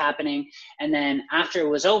that was happening. And then after it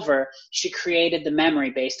was over, she created the memory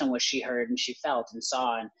based on what she heard and she felt and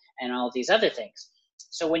saw and all of these other things.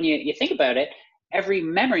 So when you think about it, every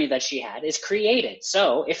memory that she had is created.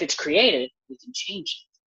 So if it's created, we can change it.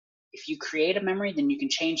 If you create a memory, then you can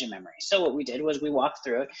change a memory. So what we did was we walked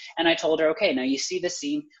through it and I told her, okay, now you see the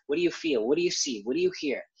scene. What do you feel? What do you see? What do you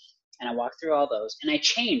hear? And I walked through all those and I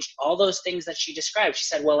changed all those things that she described. She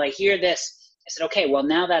said, well, I hear this. I said, okay, well,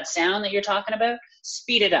 now that sound that you're talking about,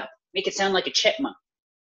 speed it up. Make it sound like a chipmunk.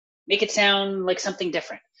 Make it sound like something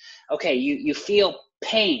different. Okay, you feel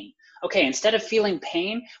pain. Okay, instead of feeling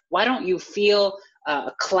pain, why don't you feel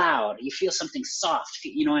a cloud? You feel something soft,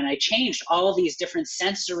 and I changed all these different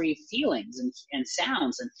sensory feelings and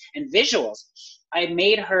sounds and visuals. I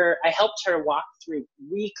helped her walk through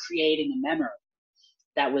recreating a memory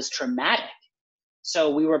that was traumatic. So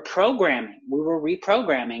we were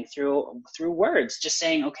reprogramming through words, just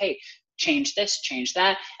saying, okay, change this, change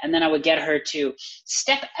that. And then I would get her to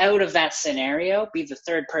step out of that scenario, be the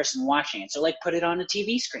third person watching it. So like put it on a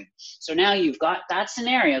TV screen. So now you've got that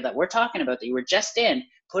scenario that we're talking about that you were just in,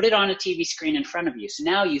 put it on a TV screen in front of you. So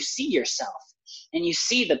now you see yourself and you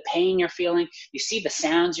see the pain you're feeling. You see the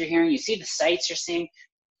sounds you're hearing. You see the sights you're seeing,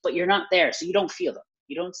 but you're not there. So you don't feel them.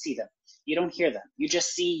 You don't see them. You don't hear them. You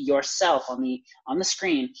just see yourself on the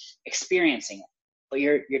screen experiencing it, but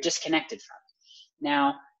you're disconnected from it.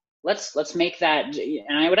 Now, let's make that,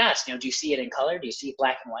 and I would ask, do you see it in color? Do you see it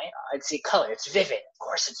black and white? I'd say color. It's vivid. Of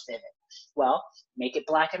course it's vivid. Well, make it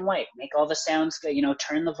black and white. Make all the sounds,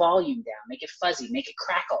 turn the volume down. Make it fuzzy. Make it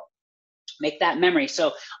crackle. Make that memory.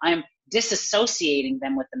 So I'm disassociating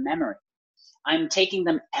them with the memory. I'm taking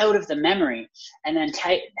them out of the memory and then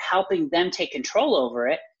helping them take control over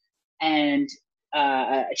it and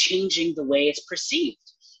changing the way it's perceived.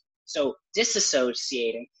 So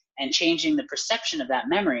disassociating and changing the perception of that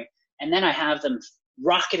memory. And then I have them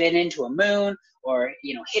rocket it into a moon or,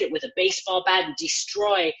 hit it with a baseball bat and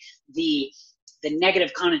destroy the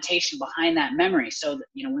negative connotation behind that memory. So that,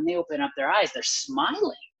 when they open up their eyes, they're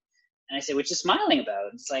smiling. And I say, what you smiling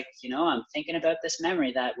about? It's like, I'm thinking about this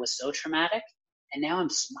memory that was so traumatic and now I'm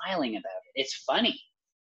smiling about it. It's funny.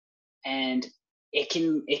 And it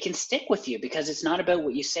can stick with you because it's not about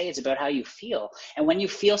what you say, it's about how you feel. And when you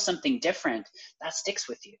feel something different, that sticks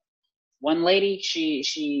with you. One lady,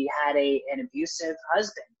 she had an abusive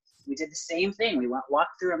husband. We did the same thing. We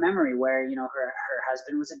walked through a memory where, her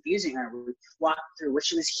husband was abusing her. We walked through what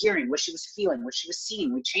she was hearing, what she was feeling, what she was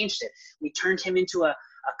seeing. We changed it. We turned him into a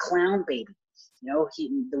clown baby.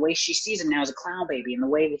 The way she sees him now is a clown baby, and the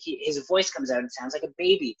way that his voice comes out, it sounds like a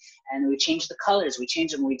baby. And we changed the colors. We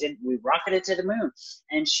changed them. We rocketed to the moon.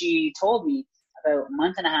 And she told me about a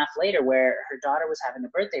month and a half later where her daughter was having a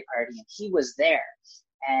birthday party and he was there.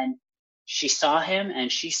 And she saw him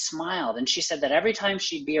and she smiled. And she said that every time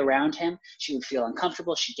she'd be around him, she would feel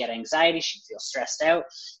uncomfortable. She'd get anxiety. She'd feel stressed out.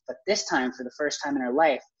 But this time, for the first time in her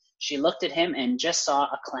life, She looked at him and just saw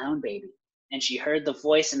a clown baby. And she heard the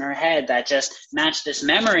voice in her head that just matched this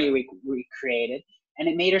memory we created, and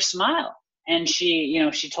it made her smile. And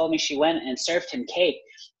she told me she went and served him cake.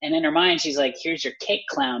 And in her mind, she's like, here's your cake,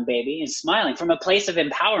 clown baby, and smiling from a place of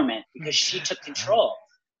empowerment because she took control.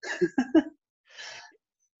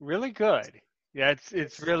 Really good. Yeah,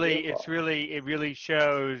 it really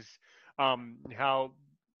shows how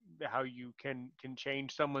you can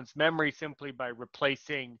change someone's memory simply by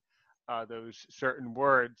replacing those certain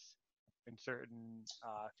words and certain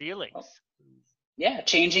feelings. Yeah,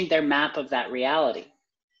 changing their map of that reality.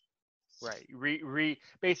 Right.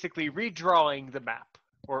 Basically redrawing the map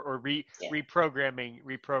or reprogramming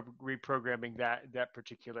that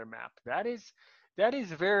particular map. That is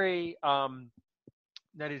very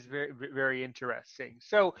very interesting.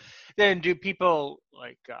 So then do people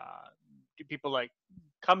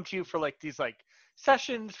come to you for like these like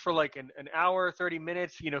sessions for like an hour, 30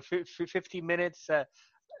 minutes, 50 minutes?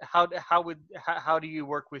 How do you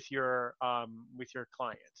work with your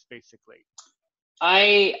clients basically?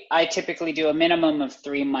 I typically do a minimum of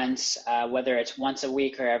 3 months, whether it's once a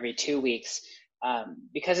week or every 2 weeks,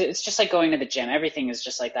 because it's just like going to the gym. Everything is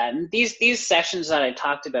just like that. And these sessions that I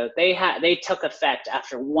talked about, they took effect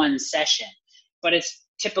after one session, but it's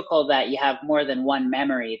typical that you have more than one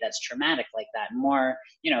memory that's traumatic like that. More,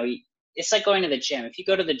 it's like going to the gym. If you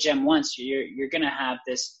go to the gym once, you're going to have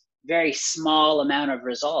this very small amount of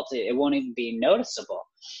results. It won't even be noticeable.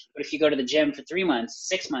 But if you go to the gym for 3 months,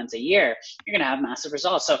 6 months, a year, you're going to have massive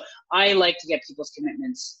results. So I like to get people's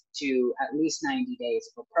commitments to at least 90 days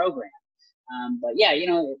of a program. But yeah,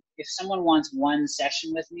 if someone wants one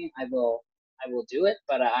session with me, I will do it.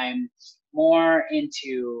 But I'm more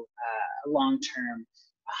into long-term,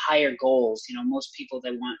 higher goals. Most people,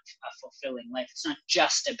 they want a fulfilling life. It's not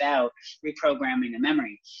just about reprogramming the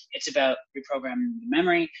memory. It's about reprogramming the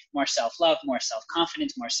memory, more self-love, more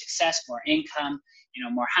self-confidence, more success, more income,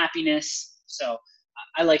 more happiness. So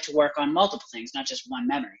I like to work on multiple things, not just one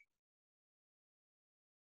memory.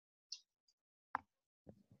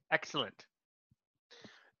 Excellent.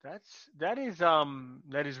 That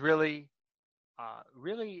is really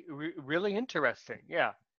really interesting.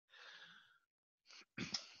 Yeah.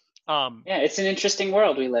 Yeah, it's an interesting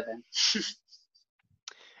world we live in.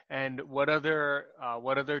 And what other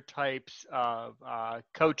types of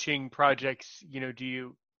coaching projects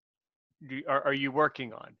are you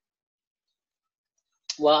working on?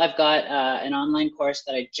 Well, I've got an online course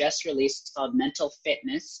that I just released. It's called Mental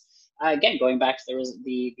Fitness. Again, going back to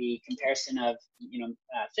the comparison of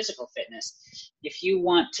physical fitness. If you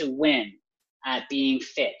want to win at being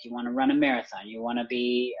fit, you want to run a marathon, you want to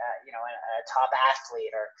be a top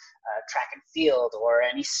athlete or track and field or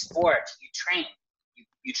any sport,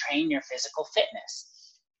 you train your physical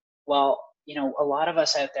fitness. Well, a lot of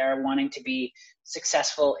us out there are wanting to be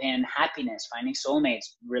successful in happiness, finding soulmates,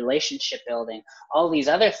 relationship building, all these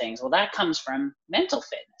other things. Well, that comes from mental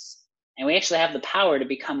fitness. And we actually have the power to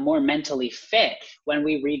become more mentally fit when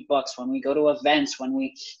we read books, when we go to events, when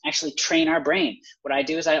we actually train our brain. What I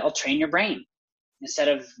do is I'll train your brain. Instead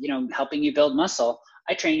of, helping you build muscle,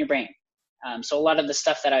 I train your brain. So a lot of the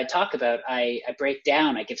stuff that I talk about, I break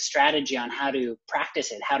down, I give strategy on how to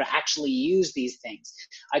practice it, how to actually use these things.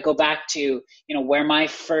 I go back to, where my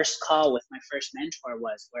first call with my first mentor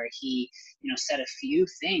was, where he, said a few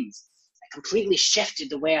things that completely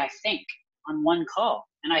shifted the way I think on one call.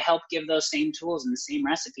 And I help give those same tools and the same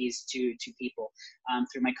recipes to people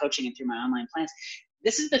through my coaching and through my online plans.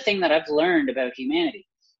 This is the thing that I've learned about humanity.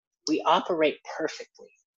 We operate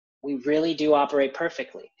perfectly. We really do operate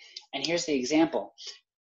perfectly. And here's the example.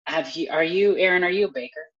 Aaron, are you a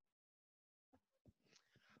baker?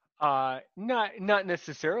 Not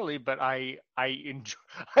necessarily, but I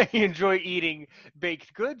enjoy eating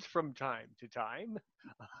baked goods from time to time.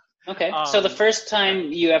 Okay. So the first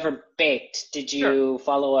time you ever baked, did you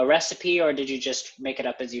follow a recipe or did you just make it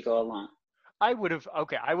up as you go along? I would have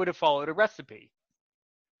followed a recipe.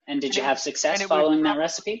 And did you have success following that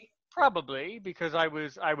recipe? Probably, because I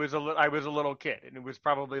was a little kid, and it was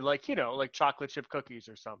probably like chocolate chip cookies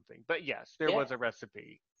or something. But yes, there was a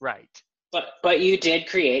recipe, right? But you did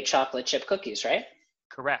create chocolate chip cookies, right?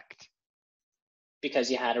 Correct.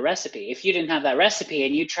 Because you had a recipe. If you didn't have that recipe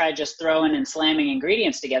and you tried just throwing and slamming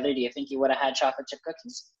ingredients together, do you think you would have had chocolate chip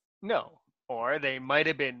cookies? No, or they might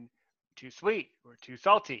have been too sweet or too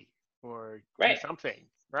salty or too something.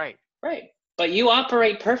 Right. Right. But you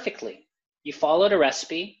operate perfectly. You followed a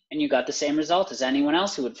recipe and you got the same result as anyone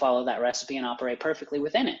else who would follow that recipe and operate perfectly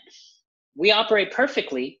within it. We operate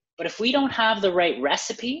perfectly, but if we don't have the right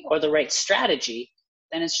recipe or the right strategy,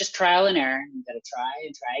 then it's just trial and error. You got to try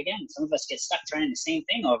and try again. Some of us get stuck trying the same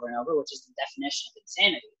thing over and over, which is the definition of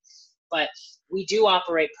insanity. But we do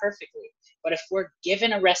operate perfectly. But if we're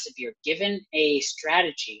given a recipe or given a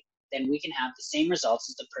strategy, then we can have the same results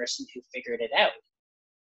as the person who figured it out.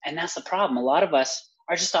 And that's the problem. A lot of us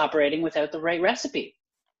are just operating without the right recipe.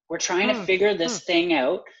 We're trying to figure this thing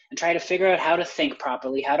out and try to figure out how to think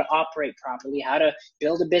properly, how to operate properly, how to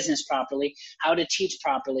build a business properly, how to teach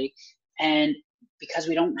properly. And because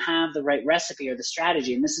we don't have the right recipe or the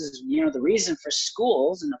strategy, and this is, the reason for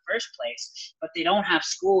schools in the first place, but they don't have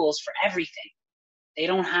schools for everything. They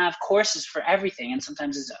don't have courses for everything. And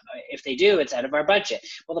sometimes if they do, it's out of our budget.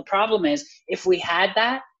 Well, the problem is if we had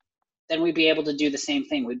that, then we'd be able to do the same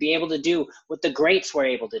thing. We'd be able to do what the greats were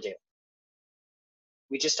able to do.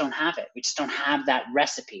 We just don't have it. We just don't have that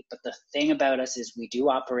recipe. But the thing about us is we do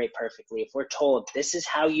operate perfectly. If we're told this is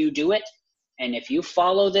how you do it, and if you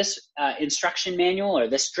follow this instruction manual or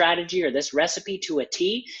this strategy or this recipe to a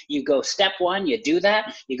T, you go step 1, you do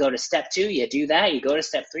that. You go to step 2, you do that. You go to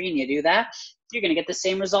step 3 and you do that. You're going to get the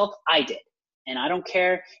same result I did. And I don't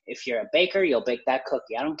care if you're a baker, you'll bake that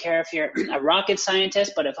cookie. I don't care if you're a rocket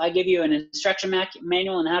scientist, but if I give you an instruction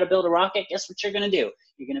manual on how to build a rocket, guess what you're going to do?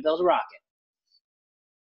 You're going to build a rocket.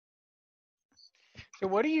 So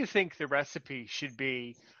what do you think the recipe should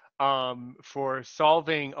be for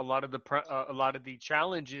solving a lot of the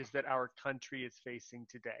challenges that our country is facing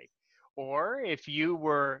today? Or if you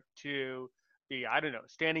were to be, I don't know,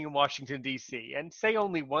 standing in Washington, D.C. and say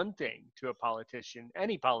only one thing to a politician,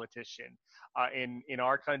 any politician in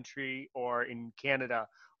our country or in Canada,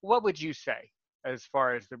 what would you say as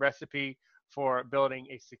far as the recipe for building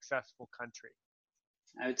a successful country?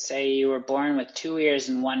 I would say you were born with 2 ears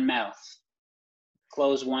and 1 mouth.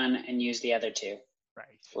 Close one and use the other 2. Right.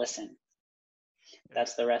 Listen.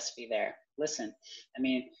 That's the recipe there. Listen. I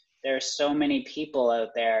mean, there are so many people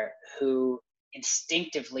out there who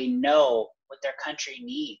instinctively know what their country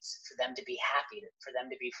needs for them to be happy, for them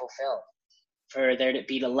to be fulfilled, for there to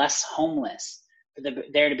be less homeless, for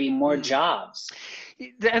there to be more jobs.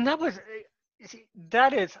 And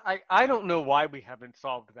that is, I don't know why we haven't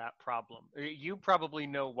solved that problem. You probably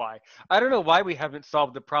know why. I don't know why we haven't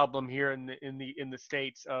solved the problem here in the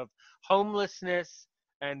States of homelessness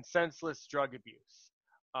and senseless drug abuse.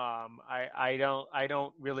 I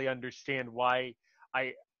don't really understand why.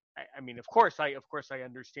 I mean, of course I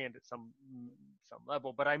understand at some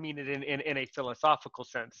level, but I mean it in a philosophical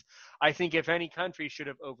sense. I think if any country should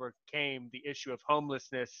have overcame the issue of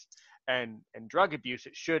homelessness and drug abuse,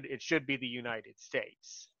 it should be the United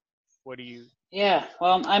States. What do you? Yeah,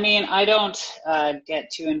 well, I mean, I don't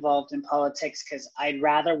get too involved in politics because I'd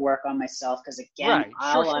rather work on myself. Because again,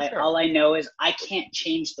 right. All I know is I can't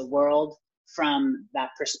change the world from that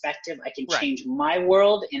perspective. I can change my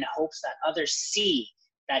world in hopes that others see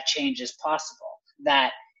that change is possible.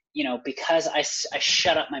 That, because I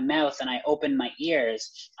shut up my mouth and I opened my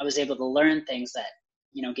ears, I was able to learn things that,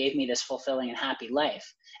 gave me this fulfilling and happy life.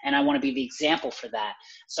 And I want to be the example for that.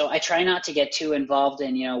 So I try not to get too involved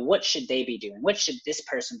in, what should they be doing? What should this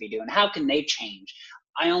person be doing? How can they change?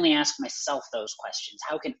 I only ask myself those questions.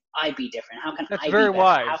 How can I be different? How can I be better?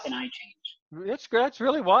 Wise. How can I change? That's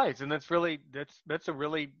really wise. And that's a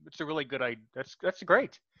really good idea. That's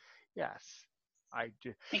great. Yes. I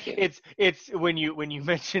do. Thank you. It's when you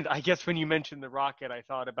mentioned, I guess when you mentioned the rocket, I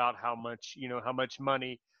thought about how much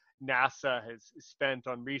money NASA has spent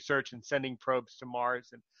on research and sending probes to Mars.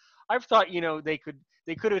 And I've thought, they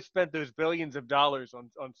could have spent those billions of dollars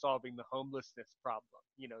on solving the homelessness problem.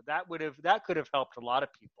 That could have helped a lot of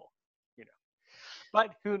people, but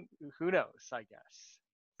who knows, I guess.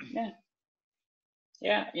 Yeah.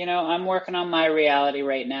 Yeah, I'm working on my reality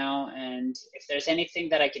right now, and if there's anything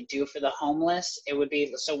that I could do for the homeless, it would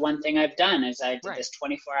be, so one thing I've done is I did this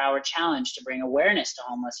 24-hour challenge to bring awareness to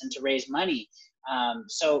homeless and to raise money.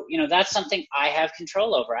 So, that's something I have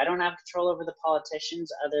control over. I don't have control over the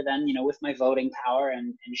politicians other than, with my voting power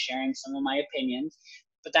and sharing some of my opinions,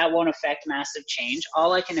 but that won't affect massive change.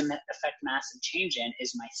 All I can affect massive change in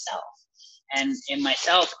is myself. And in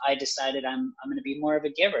myself, I decided I'm going to be more of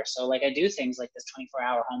a giver. So like I do things like this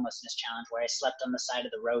 24-hour homelessness challenge where I slept on the side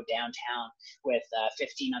of the road downtown with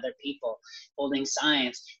 15 other people holding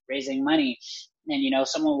signs, raising money. And,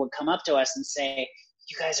 someone would come up to us and say,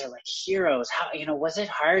 you guys are like heroes. How, was it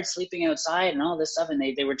hard sleeping outside and all this stuff? And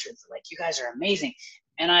they were like, you guys are amazing.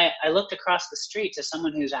 And I looked across the street to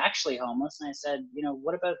someone who's actually homeless and I said,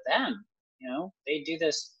 what about them? They do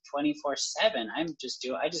this 24/7. I just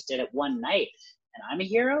did it one night and I'm a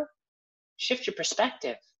hero. Shift your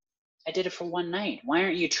perspective. I did it for one night. Why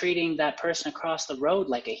aren't you treating that person across the road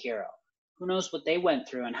like a hero? Who knows what they went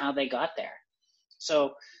through and how they got there?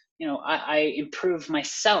 So, I improve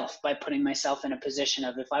myself by putting myself in a position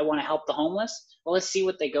of, if I want to help the homeless, well, let's see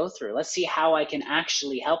what they go through. Let's see how I can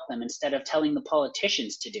actually help them instead of telling the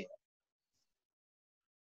politicians to do it.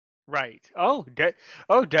 Right.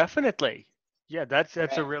 Definitely. Yeah, that's a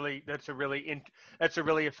Right. really that's a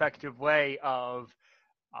really effective way of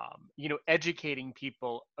educating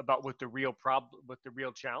people about what the real problem, what the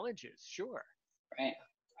real challenge is. Sure. Right.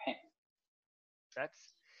 Right.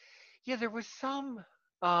 That's yeah. There was some.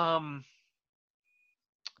 Um,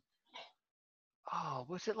 oh,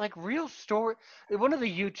 was it like real story? One of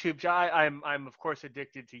the YouTubes. I'm of course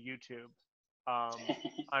addicted to YouTube.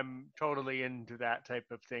 I'm totally into that type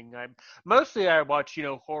of thing. I watch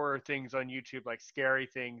horror things on YouTube, like scary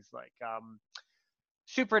things, like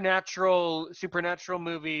supernatural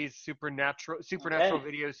movies, supernatural Okay.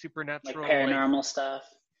 videos, Like supernatural paranormal stuff.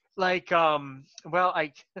 like well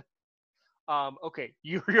I okay,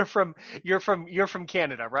 you're from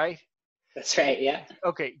Canada, right? That's right. Yeah.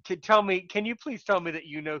 Okay, can you please tell me that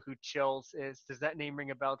you know who Chills is? Does that name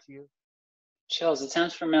ring a bell to you? Chills. It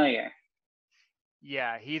sounds familiar.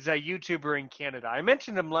 Yeah, he's a YouTuber in Canada. I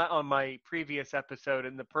mentioned him on my previous episode,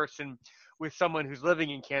 and the person with someone who's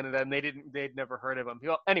living in Canada, and they'd never heard of him.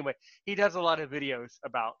 Anyway, he does a lot of videos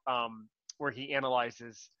about where he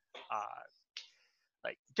analyzes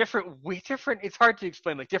like different. It's hard to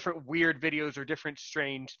explain, like different weird videos or different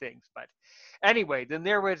strange things. But anyway, then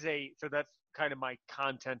there was so that's kind of my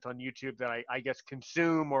content on YouTube that I guess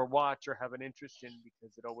consume or watch or have an interest in,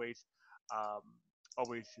 because it um,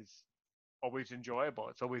 always is always enjoyable.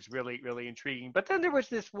 It's always really, really intriguing. But then there was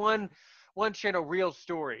this one channel, Real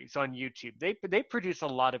Stories on YouTube. They produce a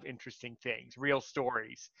lot of interesting things, real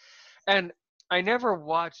stories. And I never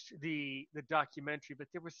watched the documentary, but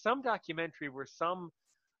there was some documentary where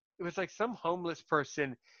it was like some homeless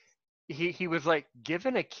person, he was like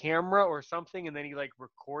given a camera or something, and then he like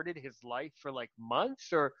recorded his life for like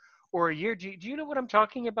months or a year. Do you know what I'm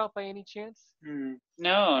talking about by any chance?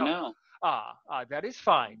 No, No. no. That is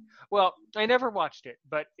fine. Well, I never watched it,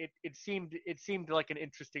 but it seemed like an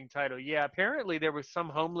interesting title. Yeah, apparently there was some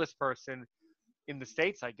homeless person in the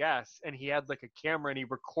States, I guess, and he had like a camera and he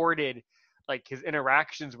recorded like his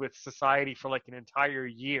interactions with society for like an entire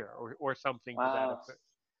year or something to that Wow. effect.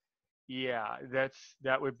 Yeah,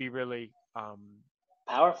 that would be really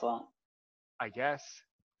Powerful. I guess.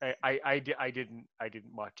 I didn't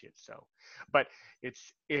watch it, so, but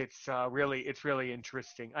it's really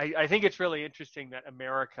interesting. I think it's really interesting that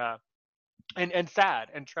America, and sad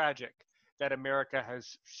and tragic that America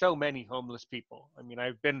has so many homeless people. I mean,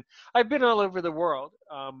 I've been all over the world,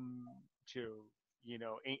 to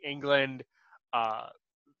England, uh,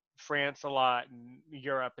 France a lot, and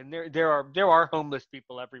Europe, and there are homeless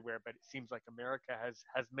people everywhere, but it seems like America has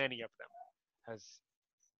many of them, has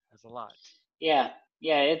a lot. Yeah.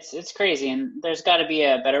 Yeah. It's crazy, and there's got to be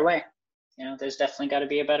a better way. There's definitely got to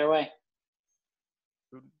be a better way.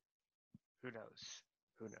 Who who knows?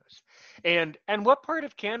 Who knows? And what part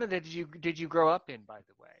of Canada did you grow up in, by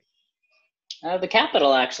the way? The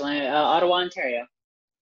capital, actually, Ottawa, Ontario.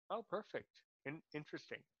 Oh, perfect.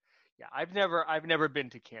 Interesting. Yeah, I've never been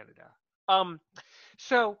to Canada. Um,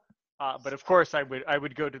 so, but of course I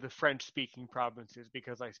would go to the French speaking provinces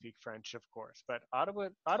because I speak French, of course. But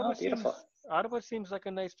Oh, beautiful. Ottawa seems like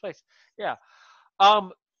a nice place. Yeah.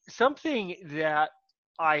 Um, Something that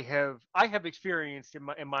I have experienced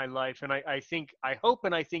in my life, and I think I hope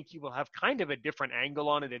and I think you will have kind of a different angle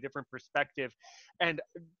on it, a different perspective, and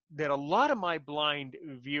that a lot of my blind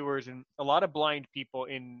viewers and a lot of blind people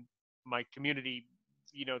in my community,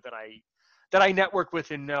 that I network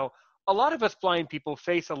with and know, a lot of us blind people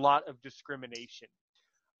face a lot of discrimination.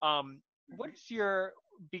 What is your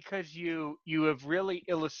Because you have really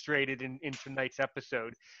illustrated in tonight's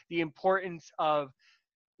episode the importance of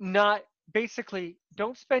not basically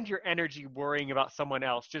don't spend your energy worrying about someone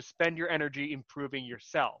else, just spend your energy improving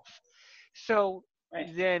yourself. So Right.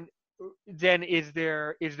 then is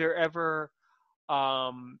there ever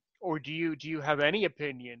or do you have any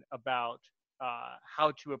opinion about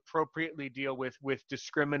how to appropriately deal with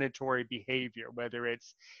discriminatory behavior, whether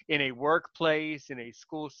it's in a workplace, in a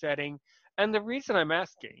school setting? And the reason I'm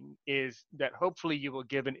asking is that hopefully you will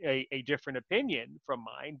give a different opinion from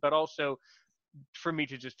mine, but also for me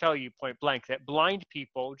to just tell you point blank that blind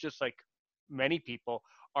people, just like many people,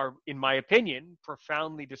 are, in my opinion,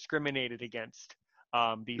 profoundly discriminated against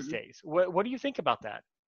these Mhm. days. What do you think about that?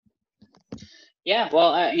 Yeah,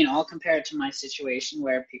 well, I'll compare it to my situation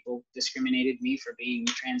where people discriminated me for being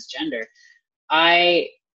transgender. I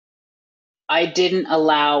I didn't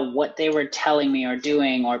allow what they were telling me or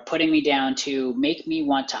doing or putting me down to make me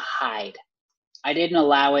want to hide. I didn't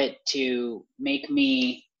allow it to make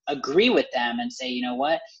me agree with them and say, you know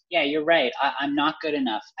what? Yeah, you're right. I'm not good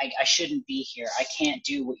enough. I shouldn't be here. I can't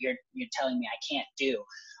do what you're telling me I can't do.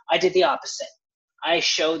 I did the opposite. I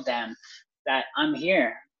showed them that I'm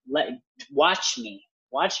here. Watch me.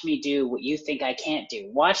 Watch me do what you think I can't do.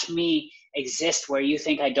 Watch me exist where you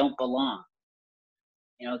think I don't belong.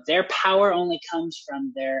 You know, their power only comes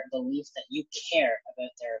from their belief that you care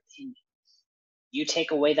about their opinion. You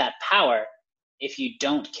take away that power if you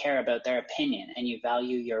don't care about their opinion and you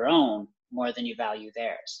value your own more than you value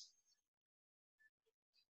theirs.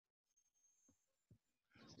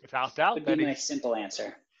 Without doubt, Would be my simple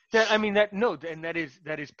answer.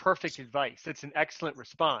 That is perfect advice. That's an excellent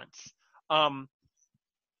response.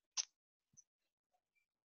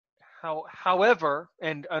 However,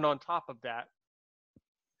 and on top of that,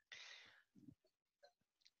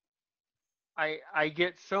 I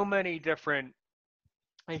get so many different.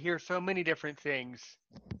 I hear so many different things.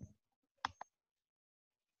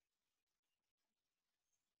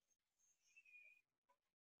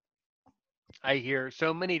 I hear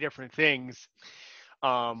so many different things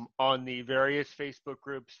on the various Facebook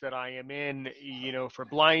groups that I am in, for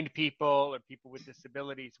blind people or people with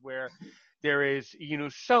disabilities, where there is,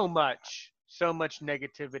 so much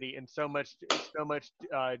negativity and so much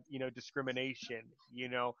discrimination.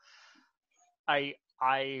 I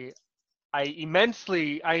I I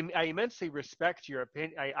immensely respect your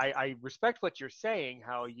opinion. I respect what you're saying.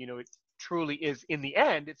 How it truly is. In the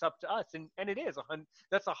end, it's up to us, and it is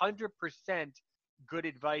that's 100% good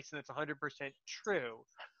advice, and it's 100% true.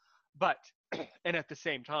 But and at the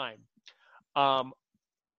same time, um,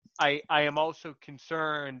 I am also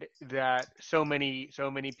concerned that so many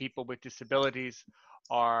people with disabilities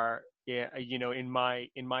are, in my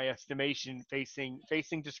estimation,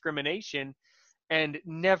 facing discrimination and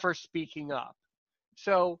never speaking up.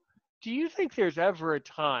 So, do you think there's ever a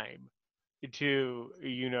time to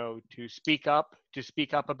speak up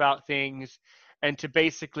about things, and to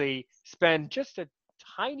basically spend just a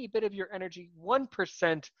tiny bit of your energy,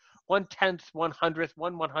 1%, 1/10, 1/100th,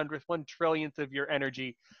 1/100th, 1/1,000,000th of your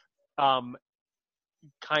energy, um,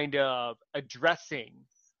 kind of addressing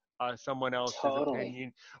someone else's Totally.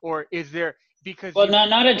 opinion? Or is there, because Well,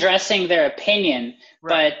 not addressing their opinion,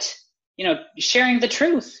 right, but sharing the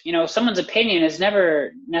truth. Someone's opinion is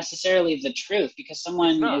never necessarily the truth because it's someone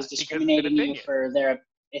is not, because it's an discriminating you opinion. for their.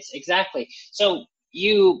 It's exactly. So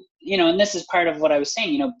and this is part of what I was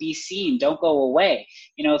saying. Be seen. Don't go away.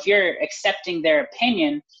 If you're accepting their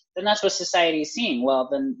opinion, then that's what society is seeing. Well,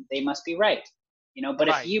 then they must be right. But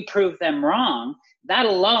if Right. you prove them wrong, that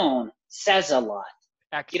alone says a lot.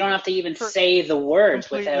 Excellent. You don't have to even say the words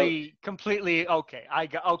completely.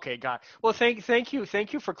 Okay, got it. Well, thank you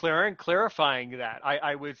for clarifying that.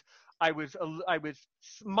 I was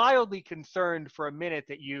mildly concerned for a minute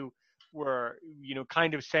that you were,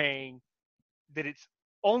 kind of saying that it's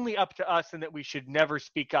only up to us and that we should never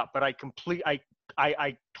speak up. But I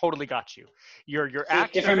totally got you. Your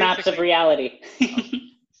acts different are maps of reality.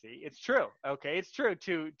 See, it's true. Okay, it's true.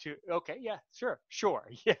 Okay, yeah, sure,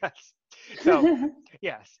 yes. So,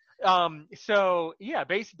 yes. So yeah,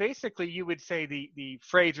 basically, you would say the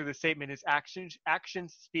phrase or the statement is actions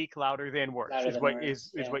speak louder than words. Louder Is than what words,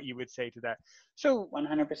 is yeah. what you would say to that. So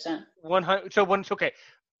 100%. 100. So once, okay,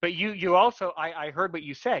 but you also, I heard what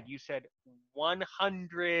you said. You said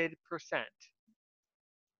 100%.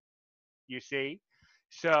 You see,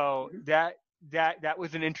 so that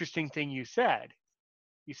was an interesting thing you said.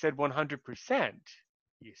 You said 100%.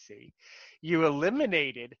 You see, you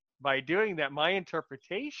eliminated, by doing that, my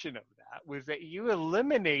interpretation of that was that you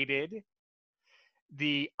eliminated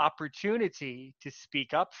the opportunity to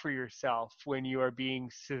speak up for yourself when you are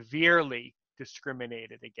being severely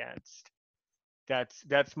discriminated against.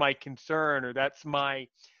 That's my concern, or that's my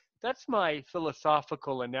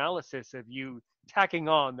philosophical analysis of you tacking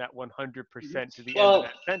on that 100% to the end of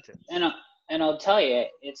that sentence. And I'll tell you,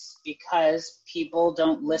 it's because people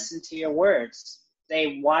don't listen to your words.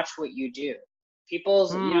 They watch what you do.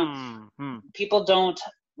 People don't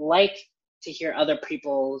like to hear other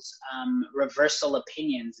people's reversal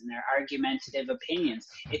opinions and their argumentative opinions.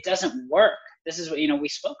 It doesn't work. This is what, we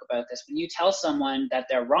spoke about this. When you tell someone that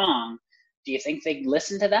they're wrong, do you think they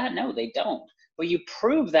listen to that? No, they don't. But you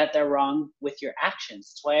prove that they're wrong with your actions.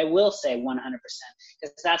 That's why I will say 100%,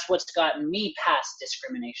 because that's what's gotten me past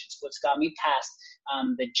discrimination. It's what's got me past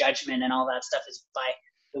the judgment and all that stuff, is by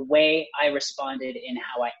the way I responded in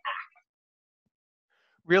how I act.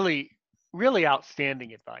 Really, really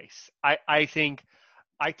outstanding advice. I think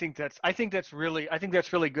that's really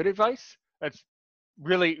good advice. That's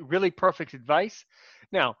really, really perfect advice.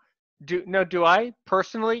 Now, Do I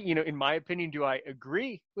personally, in my opinion, do I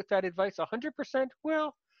agree with that advice 100%?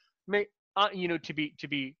 Well, may to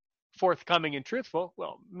be forthcoming and truthful,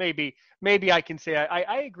 well, maybe I can say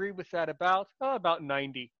I agree with that about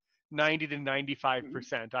 90 to Mhm.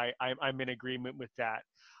 95%. I'm in agreement with that.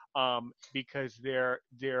 Because there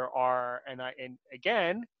are, and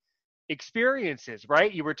again, experiences,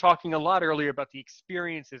 right? You were talking a lot earlier about the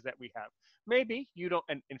experiences that we have. Maybe you don't,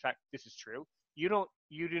 and in fact, this is true. You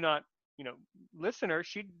do not, you know, listener.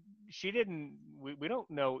 She didn't. We don't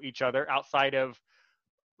know each other outside of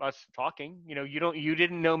us talking. You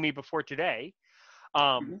didn't know me before today.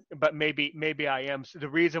 Mhm. But maybe I am. So the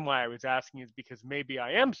reason why I was asking is because maybe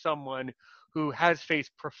I am someone who has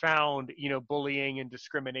faced profound, bullying and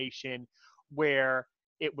discrimination, where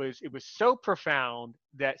it was so profound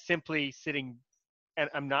that simply sitting, and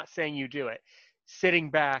I'm not saying you do it, sitting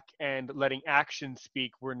back and letting actions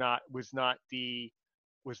speak was not the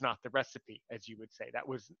recipe, as you would say. That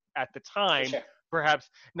was at the For time sure. perhaps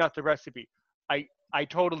not the recipe. I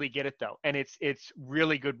totally get it though, and it's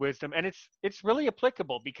really good wisdom, and it's really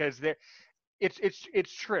applicable because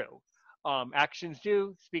it's true. Actions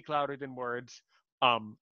do speak louder than words.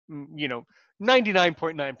 Um,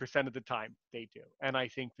 99.9% of the time they do, and I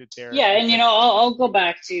think that Yeah, and that's I'll go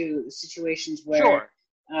back to situations where, sure.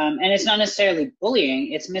 and it's not necessarily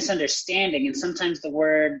bullying; it's misunderstanding, and sometimes the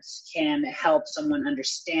words can help someone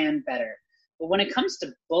understand better. But when it comes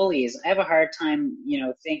to bullies, I have a hard time,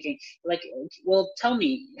 thinking like, well, tell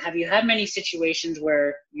me, have you had many situations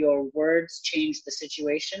where your words changed the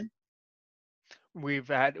situation?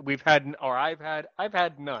 Or I've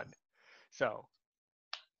had none. So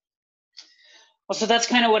Well, so that's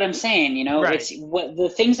kind of what I'm saying, right, it's what the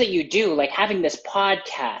things that you do, like having this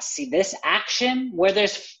podcast, see this action where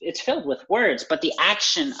it's filled with words, but the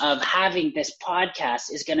action of having this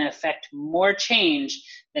podcast is going to affect more change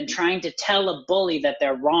than trying to tell a bully that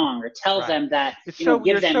they're wrong or tell right. them that, It's so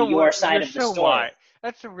give them your you're side of the so story. why.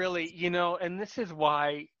 That's a really, and this is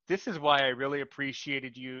why I really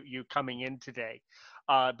appreciated you coming in today,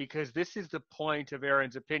 because this is the point of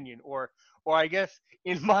Aaron's opinion, or I guess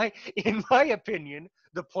in my opinion,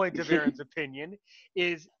 the point of Aaron's opinion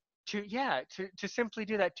is to simply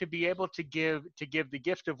do that, to be able to give the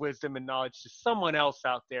gift of wisdom and knowledge to someone else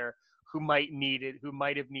out there who might need it, who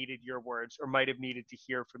might have needed your words, or might have needed to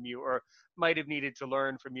hear from you, or might have needed to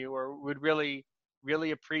learn from you, or would really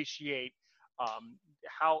appreciate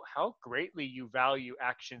how greatly you value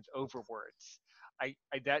actions over words.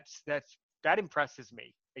 That impresses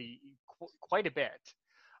me quite a bit.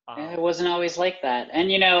 It Um, wasn't always like that. And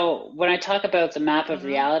when I talk about the map of mhm.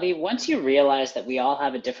 reality, once you realize that we all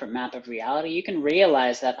have a different map of reality, you can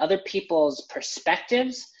realize that other people's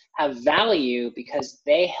perspectives have value because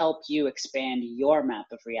they help you expand your map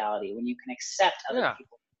of reality when you can accept other Yeah,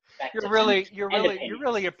 people's you're perspectives and, really you're and really you're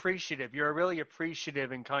really opinions. appreciative. You're a really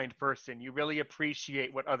appreciative and kind person. You really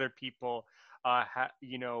appreciate what other people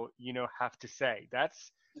have to say.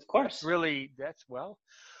 Of That's course. really that's well,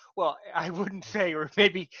 I wouldn't say, or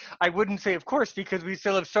maybe I wouldn't say, of course, because we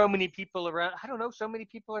still have so many people around. I don't know. So many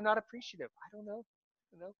people are not appreciative. I don't know.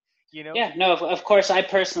 You know. You know. Yeah, no, of course I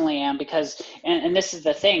personally am because, and this is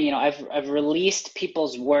the thing, I've released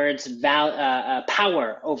people's words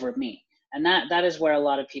power over me. And that is where a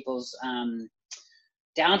lot of people's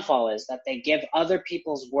downfall is, that they give other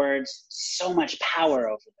people's words so much power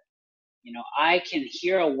over them. I can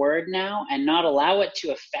hear a word now and not allow it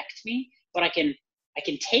to affect me, but I can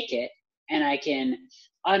take it and I can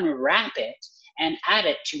unwrap it and add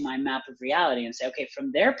it to my map of reality and say, okay,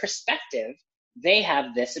 from their perspective, they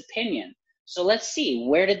have this opinion. So let's see,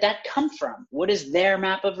 where did that come from? What is their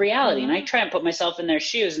map of reality? And I Hmm. try and put myself in their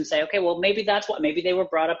shoes and say, okay, well, maybe that's what, maybe they were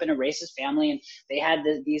brought up in a racist family and they had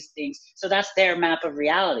these things. So that's their map of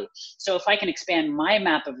reality. So if I can expand my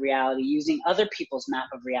map of reality using other people's map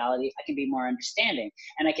of reality, I can be more understanding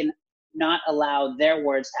and I can not allow their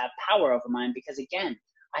words to have power over mine because, again,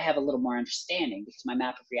 I have a little more understanding because my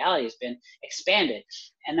map of reality has been expanded.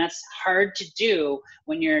 And that's hard to do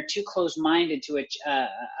when you're too close minded to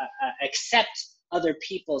accept other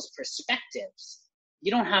people's perspectives.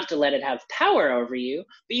 You don't have to let it have power over you,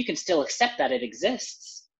 but you can still accept that it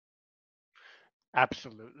exists.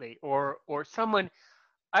 Absolutely. Or someone.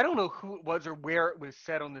 I don't know who it was or where it was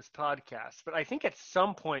said on this podcast, but I think at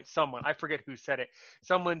some point someone, I forget who said it.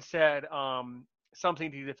 Someone said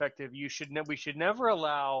something to the effect of, we should never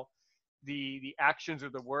allow the actions or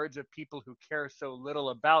the words of people who care so little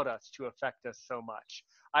about us to affect us so much.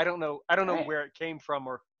 I don't know Right. where it came from,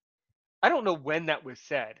 or I don't know when that was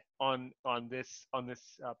said on this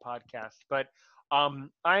podcast, but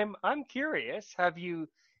I'm curious. Have you?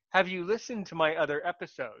 have you listened to my other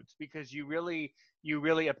episodes? Because you really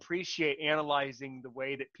appreciate analyzing the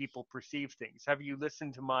way that people perceive things. Have you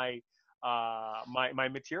listened to my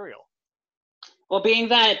material? Well, being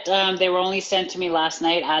that they were only sent to me last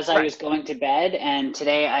night as I Right. was going to bed, and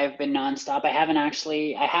today I've been nonstop. I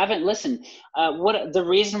haven't listened. What the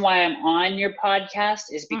reason why I'm on your podcast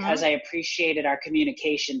is because Mm-hmm. I appreciated our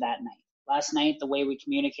communication that night. Last night, the way we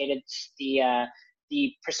communicated,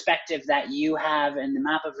 the perspective that you have and the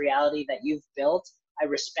map of reality that you've built, I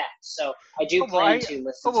respect. So I do Oh well, plan to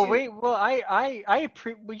listen well to. wait. Well,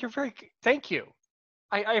 well, you're very. Thank you.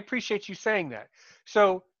 I appreciate you saying that.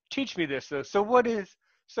 So teach me this though. So what is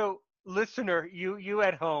so listener, you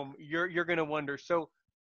at home, you're gonna wonder. So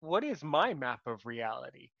what is my map of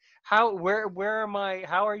reality? How where am I?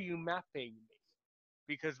 How are you mapping me?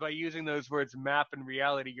 Because by using those words map and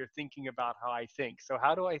reality, you're thinking about how I think. So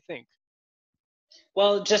how do I think?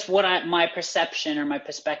 Well, just my perception or my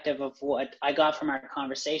perspective of what I got from our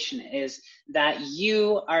conversation is that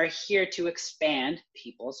you are here to expand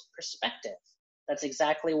people's perspective. That's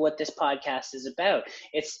exactly what this podcast is about.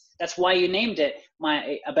 That's why you named it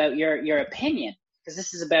about your opinion, because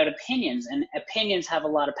this is about opinions, and opinions have a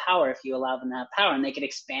lot of power if you allow them to have power, and they can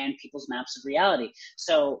expand people's maps of reality.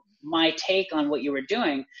 So my take on what you were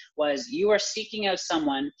doing was you are seeking out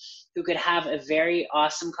someone who could have a very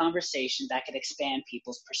awesome conversation that could expand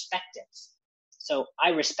people's perspectives. So I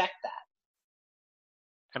respect that.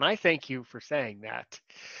 And I thank you for saying that.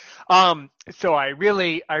 So I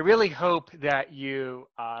really hope that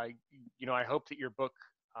I hope that your book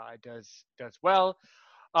does well.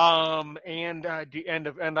 And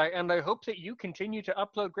I hope that you continue to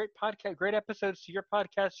upload great episodes to your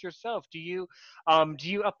podcast yourself. Do you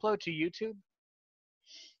upload to YouTube?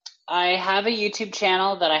 I have a YouTube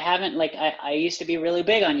channel that I haven't, I used to be really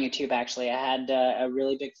big on YouTube, actually. I had a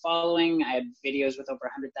really big following. I had videos with over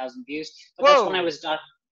 100,000 views, but that's when I Whoa! was,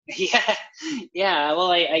 yeah, yeah.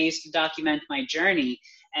 Well, I used to document my journey.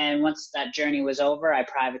 And once that journey was over, I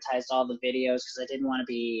privatized all the videos because I didn't want to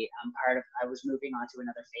be I was moving on to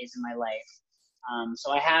another phase in my life.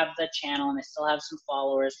 So I have the channel and I still have some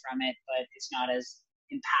followers from it, but it's not as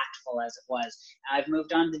impactful as it was. I've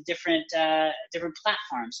moved on to different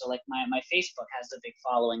platforms. So like my Facebook has a big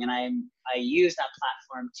following, and I use that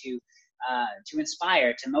platform to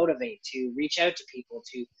inspire, to motivate, to reach out to people,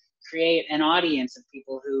 to create an audience of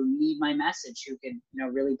people who need my message, who could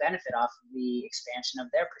really benefit off of the expansion of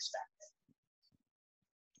their perspective.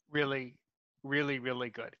 Really, really, really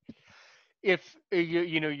good. If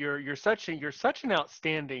you're such an such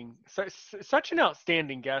an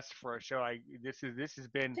outstanding guest for a show. This has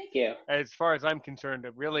been, Thank you. as far as I'm concerned,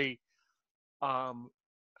 um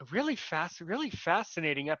a really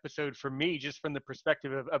fascinating episode for me, just from the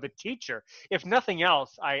perspective of a teacher. If nothing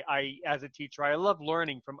else, I as a teacher, I love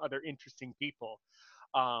learning from other interesting people.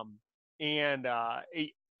 Um, and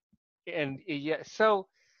yeah, so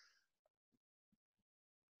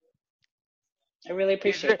I really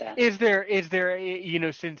appreciate that. is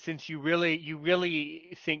there since you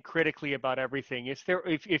really think critically about everything, is there,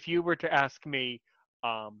 if you were to ask me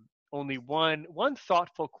um only one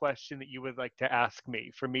thoughtful question that you would like to ask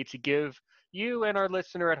me, for me to give you and our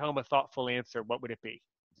listener at home a thoughtful answer, what would it be?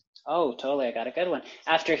 Oh, totally. I got a good one.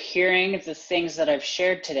 After hearing the things that I've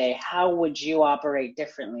shared today, how would you operate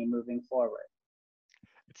differently moving forward?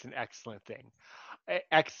 It's an excellent thing.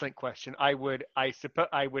 Excellent question. I suppose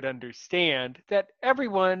I would understand that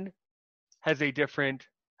everyone has a different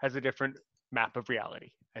map of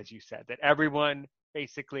reality, as you said, that everyone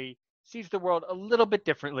basically sees the world a little bit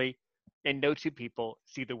differently, and no two people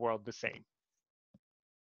see the world the same.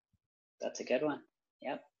 That's a good one.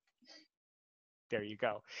 Yep. There you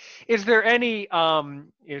go. Is there any uh,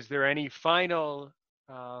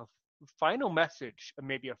 final message,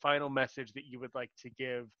 maybe a final message that you would like to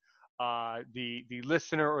give the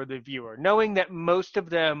listener or the viewer, knowing that most of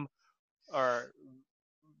them are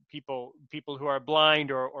people who are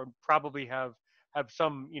blind, or probably have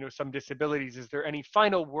some disabilities? Is there any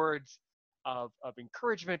final words of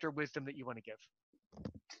encouragement or wisdom that you want to give?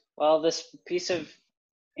 Well, this piece of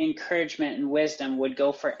encouragement and wisdom would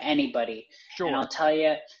go for anybody. And I'll Sure. tell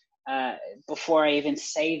you, uh, before I even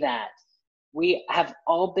say that, we have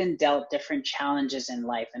all been dealt different challenges in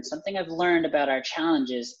life. And something I've learned about our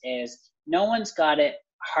challenges is no one's got it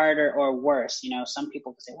harder or worse. Some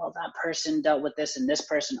people can say, well, that person dealt with this and this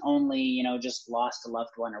person only, just lost a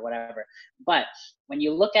loved one or whatever. But when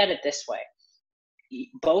you look at it this way,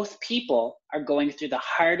 both people are going through the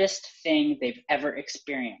hardest thing they've ever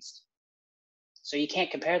experienced. So you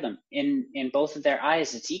can't compare them. In both of their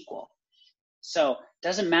eyes, it's equal. So it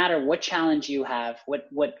doesn't matter what challenge you have,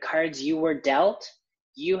 what cards you were dealt,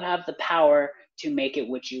 You have the power to make it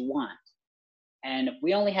what you want. And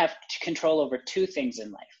we only have control over two things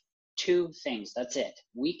in life. Two things, that's it.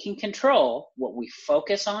 We can control what we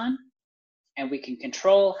focus on, and we can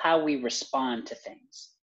control how we respond to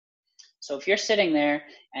things. So if you're sitting there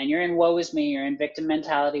and you're in woe is me, you're in victim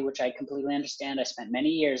mentality, which I completely understand. I spent many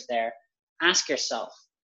years there. Ask yourself,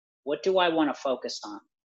 what do I want to focus on?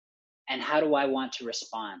 And how do I want to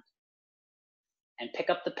respond? And pick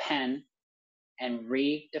up the pen and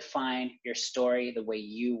redefine your story the way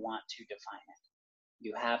you want to define it.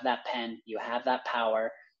 You have that pen, you have that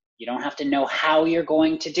power. You don't have to know how you're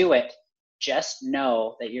going to do it. Just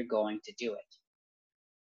know that you're going to do it.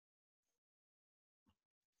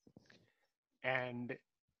 And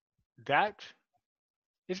that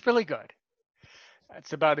is really good.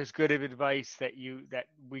 That's about as good of advice that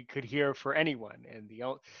we could hear for anyone. And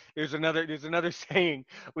there's another saying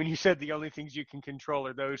when you said the only things you can control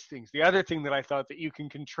are those things. The other thing that I thought that you can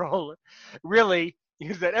control really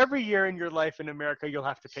is that every year in your life in America you'll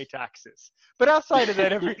have to pay taxes. But outside of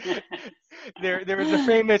that, there was a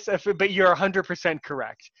famous, but you're 100%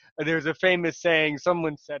 correct. There's a famous saying.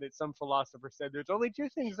 Someone said it. Some philosopher said, "There's only two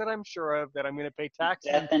things that I'm sure of that I'm going to pay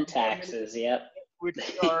taxes." Death and taxes. Yep. Which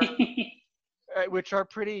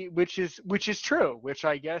is true, which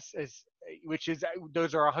I guess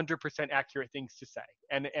those are 100% accurate things to say.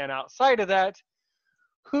 And outside of that,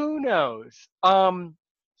 who knows?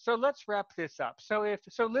 So let's wrap this up. So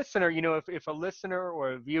listener, if a listener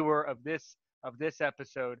or a viewer of this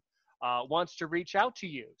episode wants to reach out to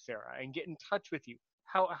you, Sara, and get in touch with you,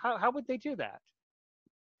 how would they do that?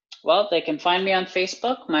 Well, they can find me on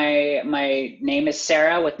Facebook. My name is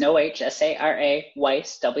Sara with no H, Sara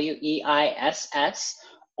Weiss, Weiss.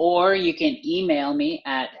 Or you can email me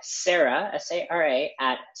at Sara, Sara,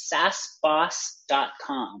 at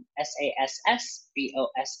sassboss.com,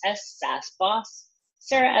 SASSBOSS, sassboss,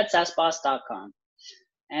 Sara at sassboss.com.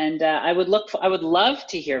 And I would love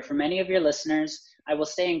to hear from any of your listeners. I will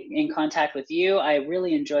stay in contact with you. I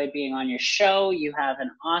really enjoyed being on your show. You have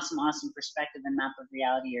an awesome perspective and map of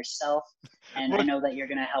reality yourself. And I know that you're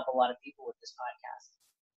going to help a lot of people with this podcast.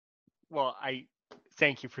 Well,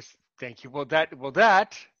 thank you. Well, that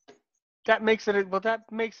makes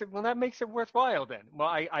it worthwhile then. Well,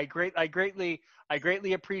 I greatly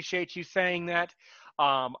appreciate you saying that.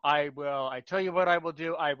 I tell you what I will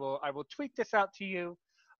do. I will tweet this out to you.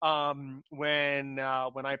 When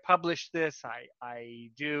I publish this, I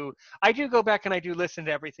do go back and I do listen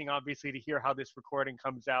to everything, obviously, to hear how this recording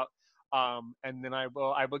comes out. And then I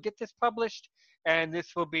will get this published, and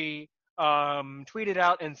this will be tweeted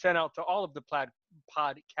out and sent out to all of the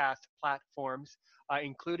podcast platforms,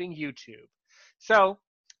 including YouTube. So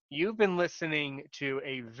you've been listening to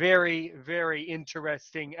a very, very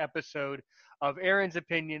interesting episode of Aaron's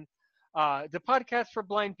Opinion, the podcast for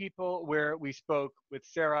blind people, where we spoke with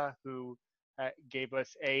Sara, who gave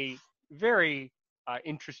us a very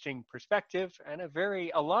interesting perspective and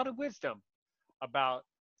a lot of wisdom about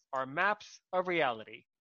our maps of reality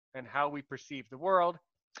and how we perceive the world.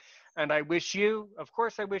 And I wish you,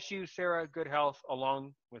 Sara, good health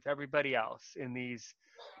along with everybody else in these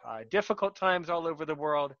difficult times all over the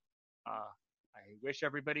world. I wish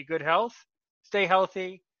everybody good health. Stay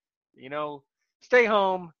healthy. Stay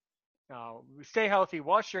home. Stay healthy.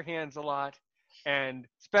 Wash your hands a lot, and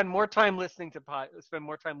spend more time listening to podcasts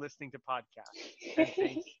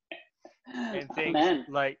and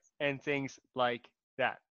things like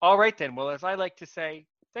that. All right then. Well, as I like to say,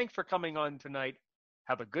 thanks for coming on tonight.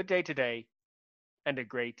 Have a good day today and a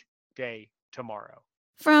great day tomorrow.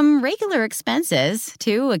 From regular expenses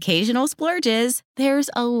to occasional splurges, there's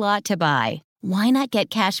a lot to buy. Why not get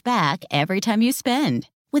cash back every time you spend?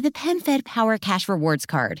 With a PenFed Power Cash Rewards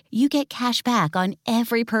card, you get cash back on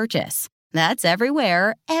every purchase. That's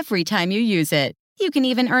everywhere, every time you use it. You can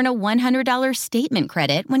even earn a $100 statement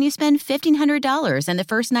credit when you spend $1,500 in the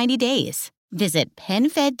first 90 days. Visit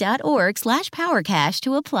PenFed.org/PowerCash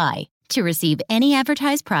to apply. To receive any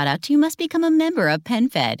advertised product, you must become a member of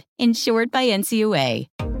PenFed, insured by NCUA.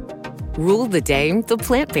 Rule the day the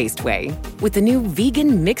plant-based way with the new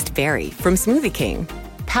vegan mixed berry from Smoothie King.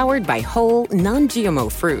 Powered by whole,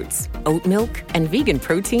 non-GMO fruits, oat milk, and vegan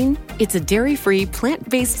protein, it's a dairy-free,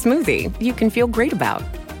 plant-based smoothie you can feel great about.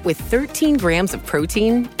 With 13 grams of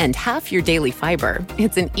protein and half your daily fiber,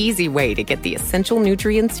 it's an easy way to get the essential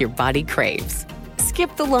nutrients your body craves.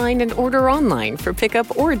 Skip the line and order online for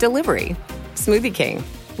pickup or delivery. Smoothie King.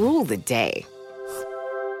 Rule the day.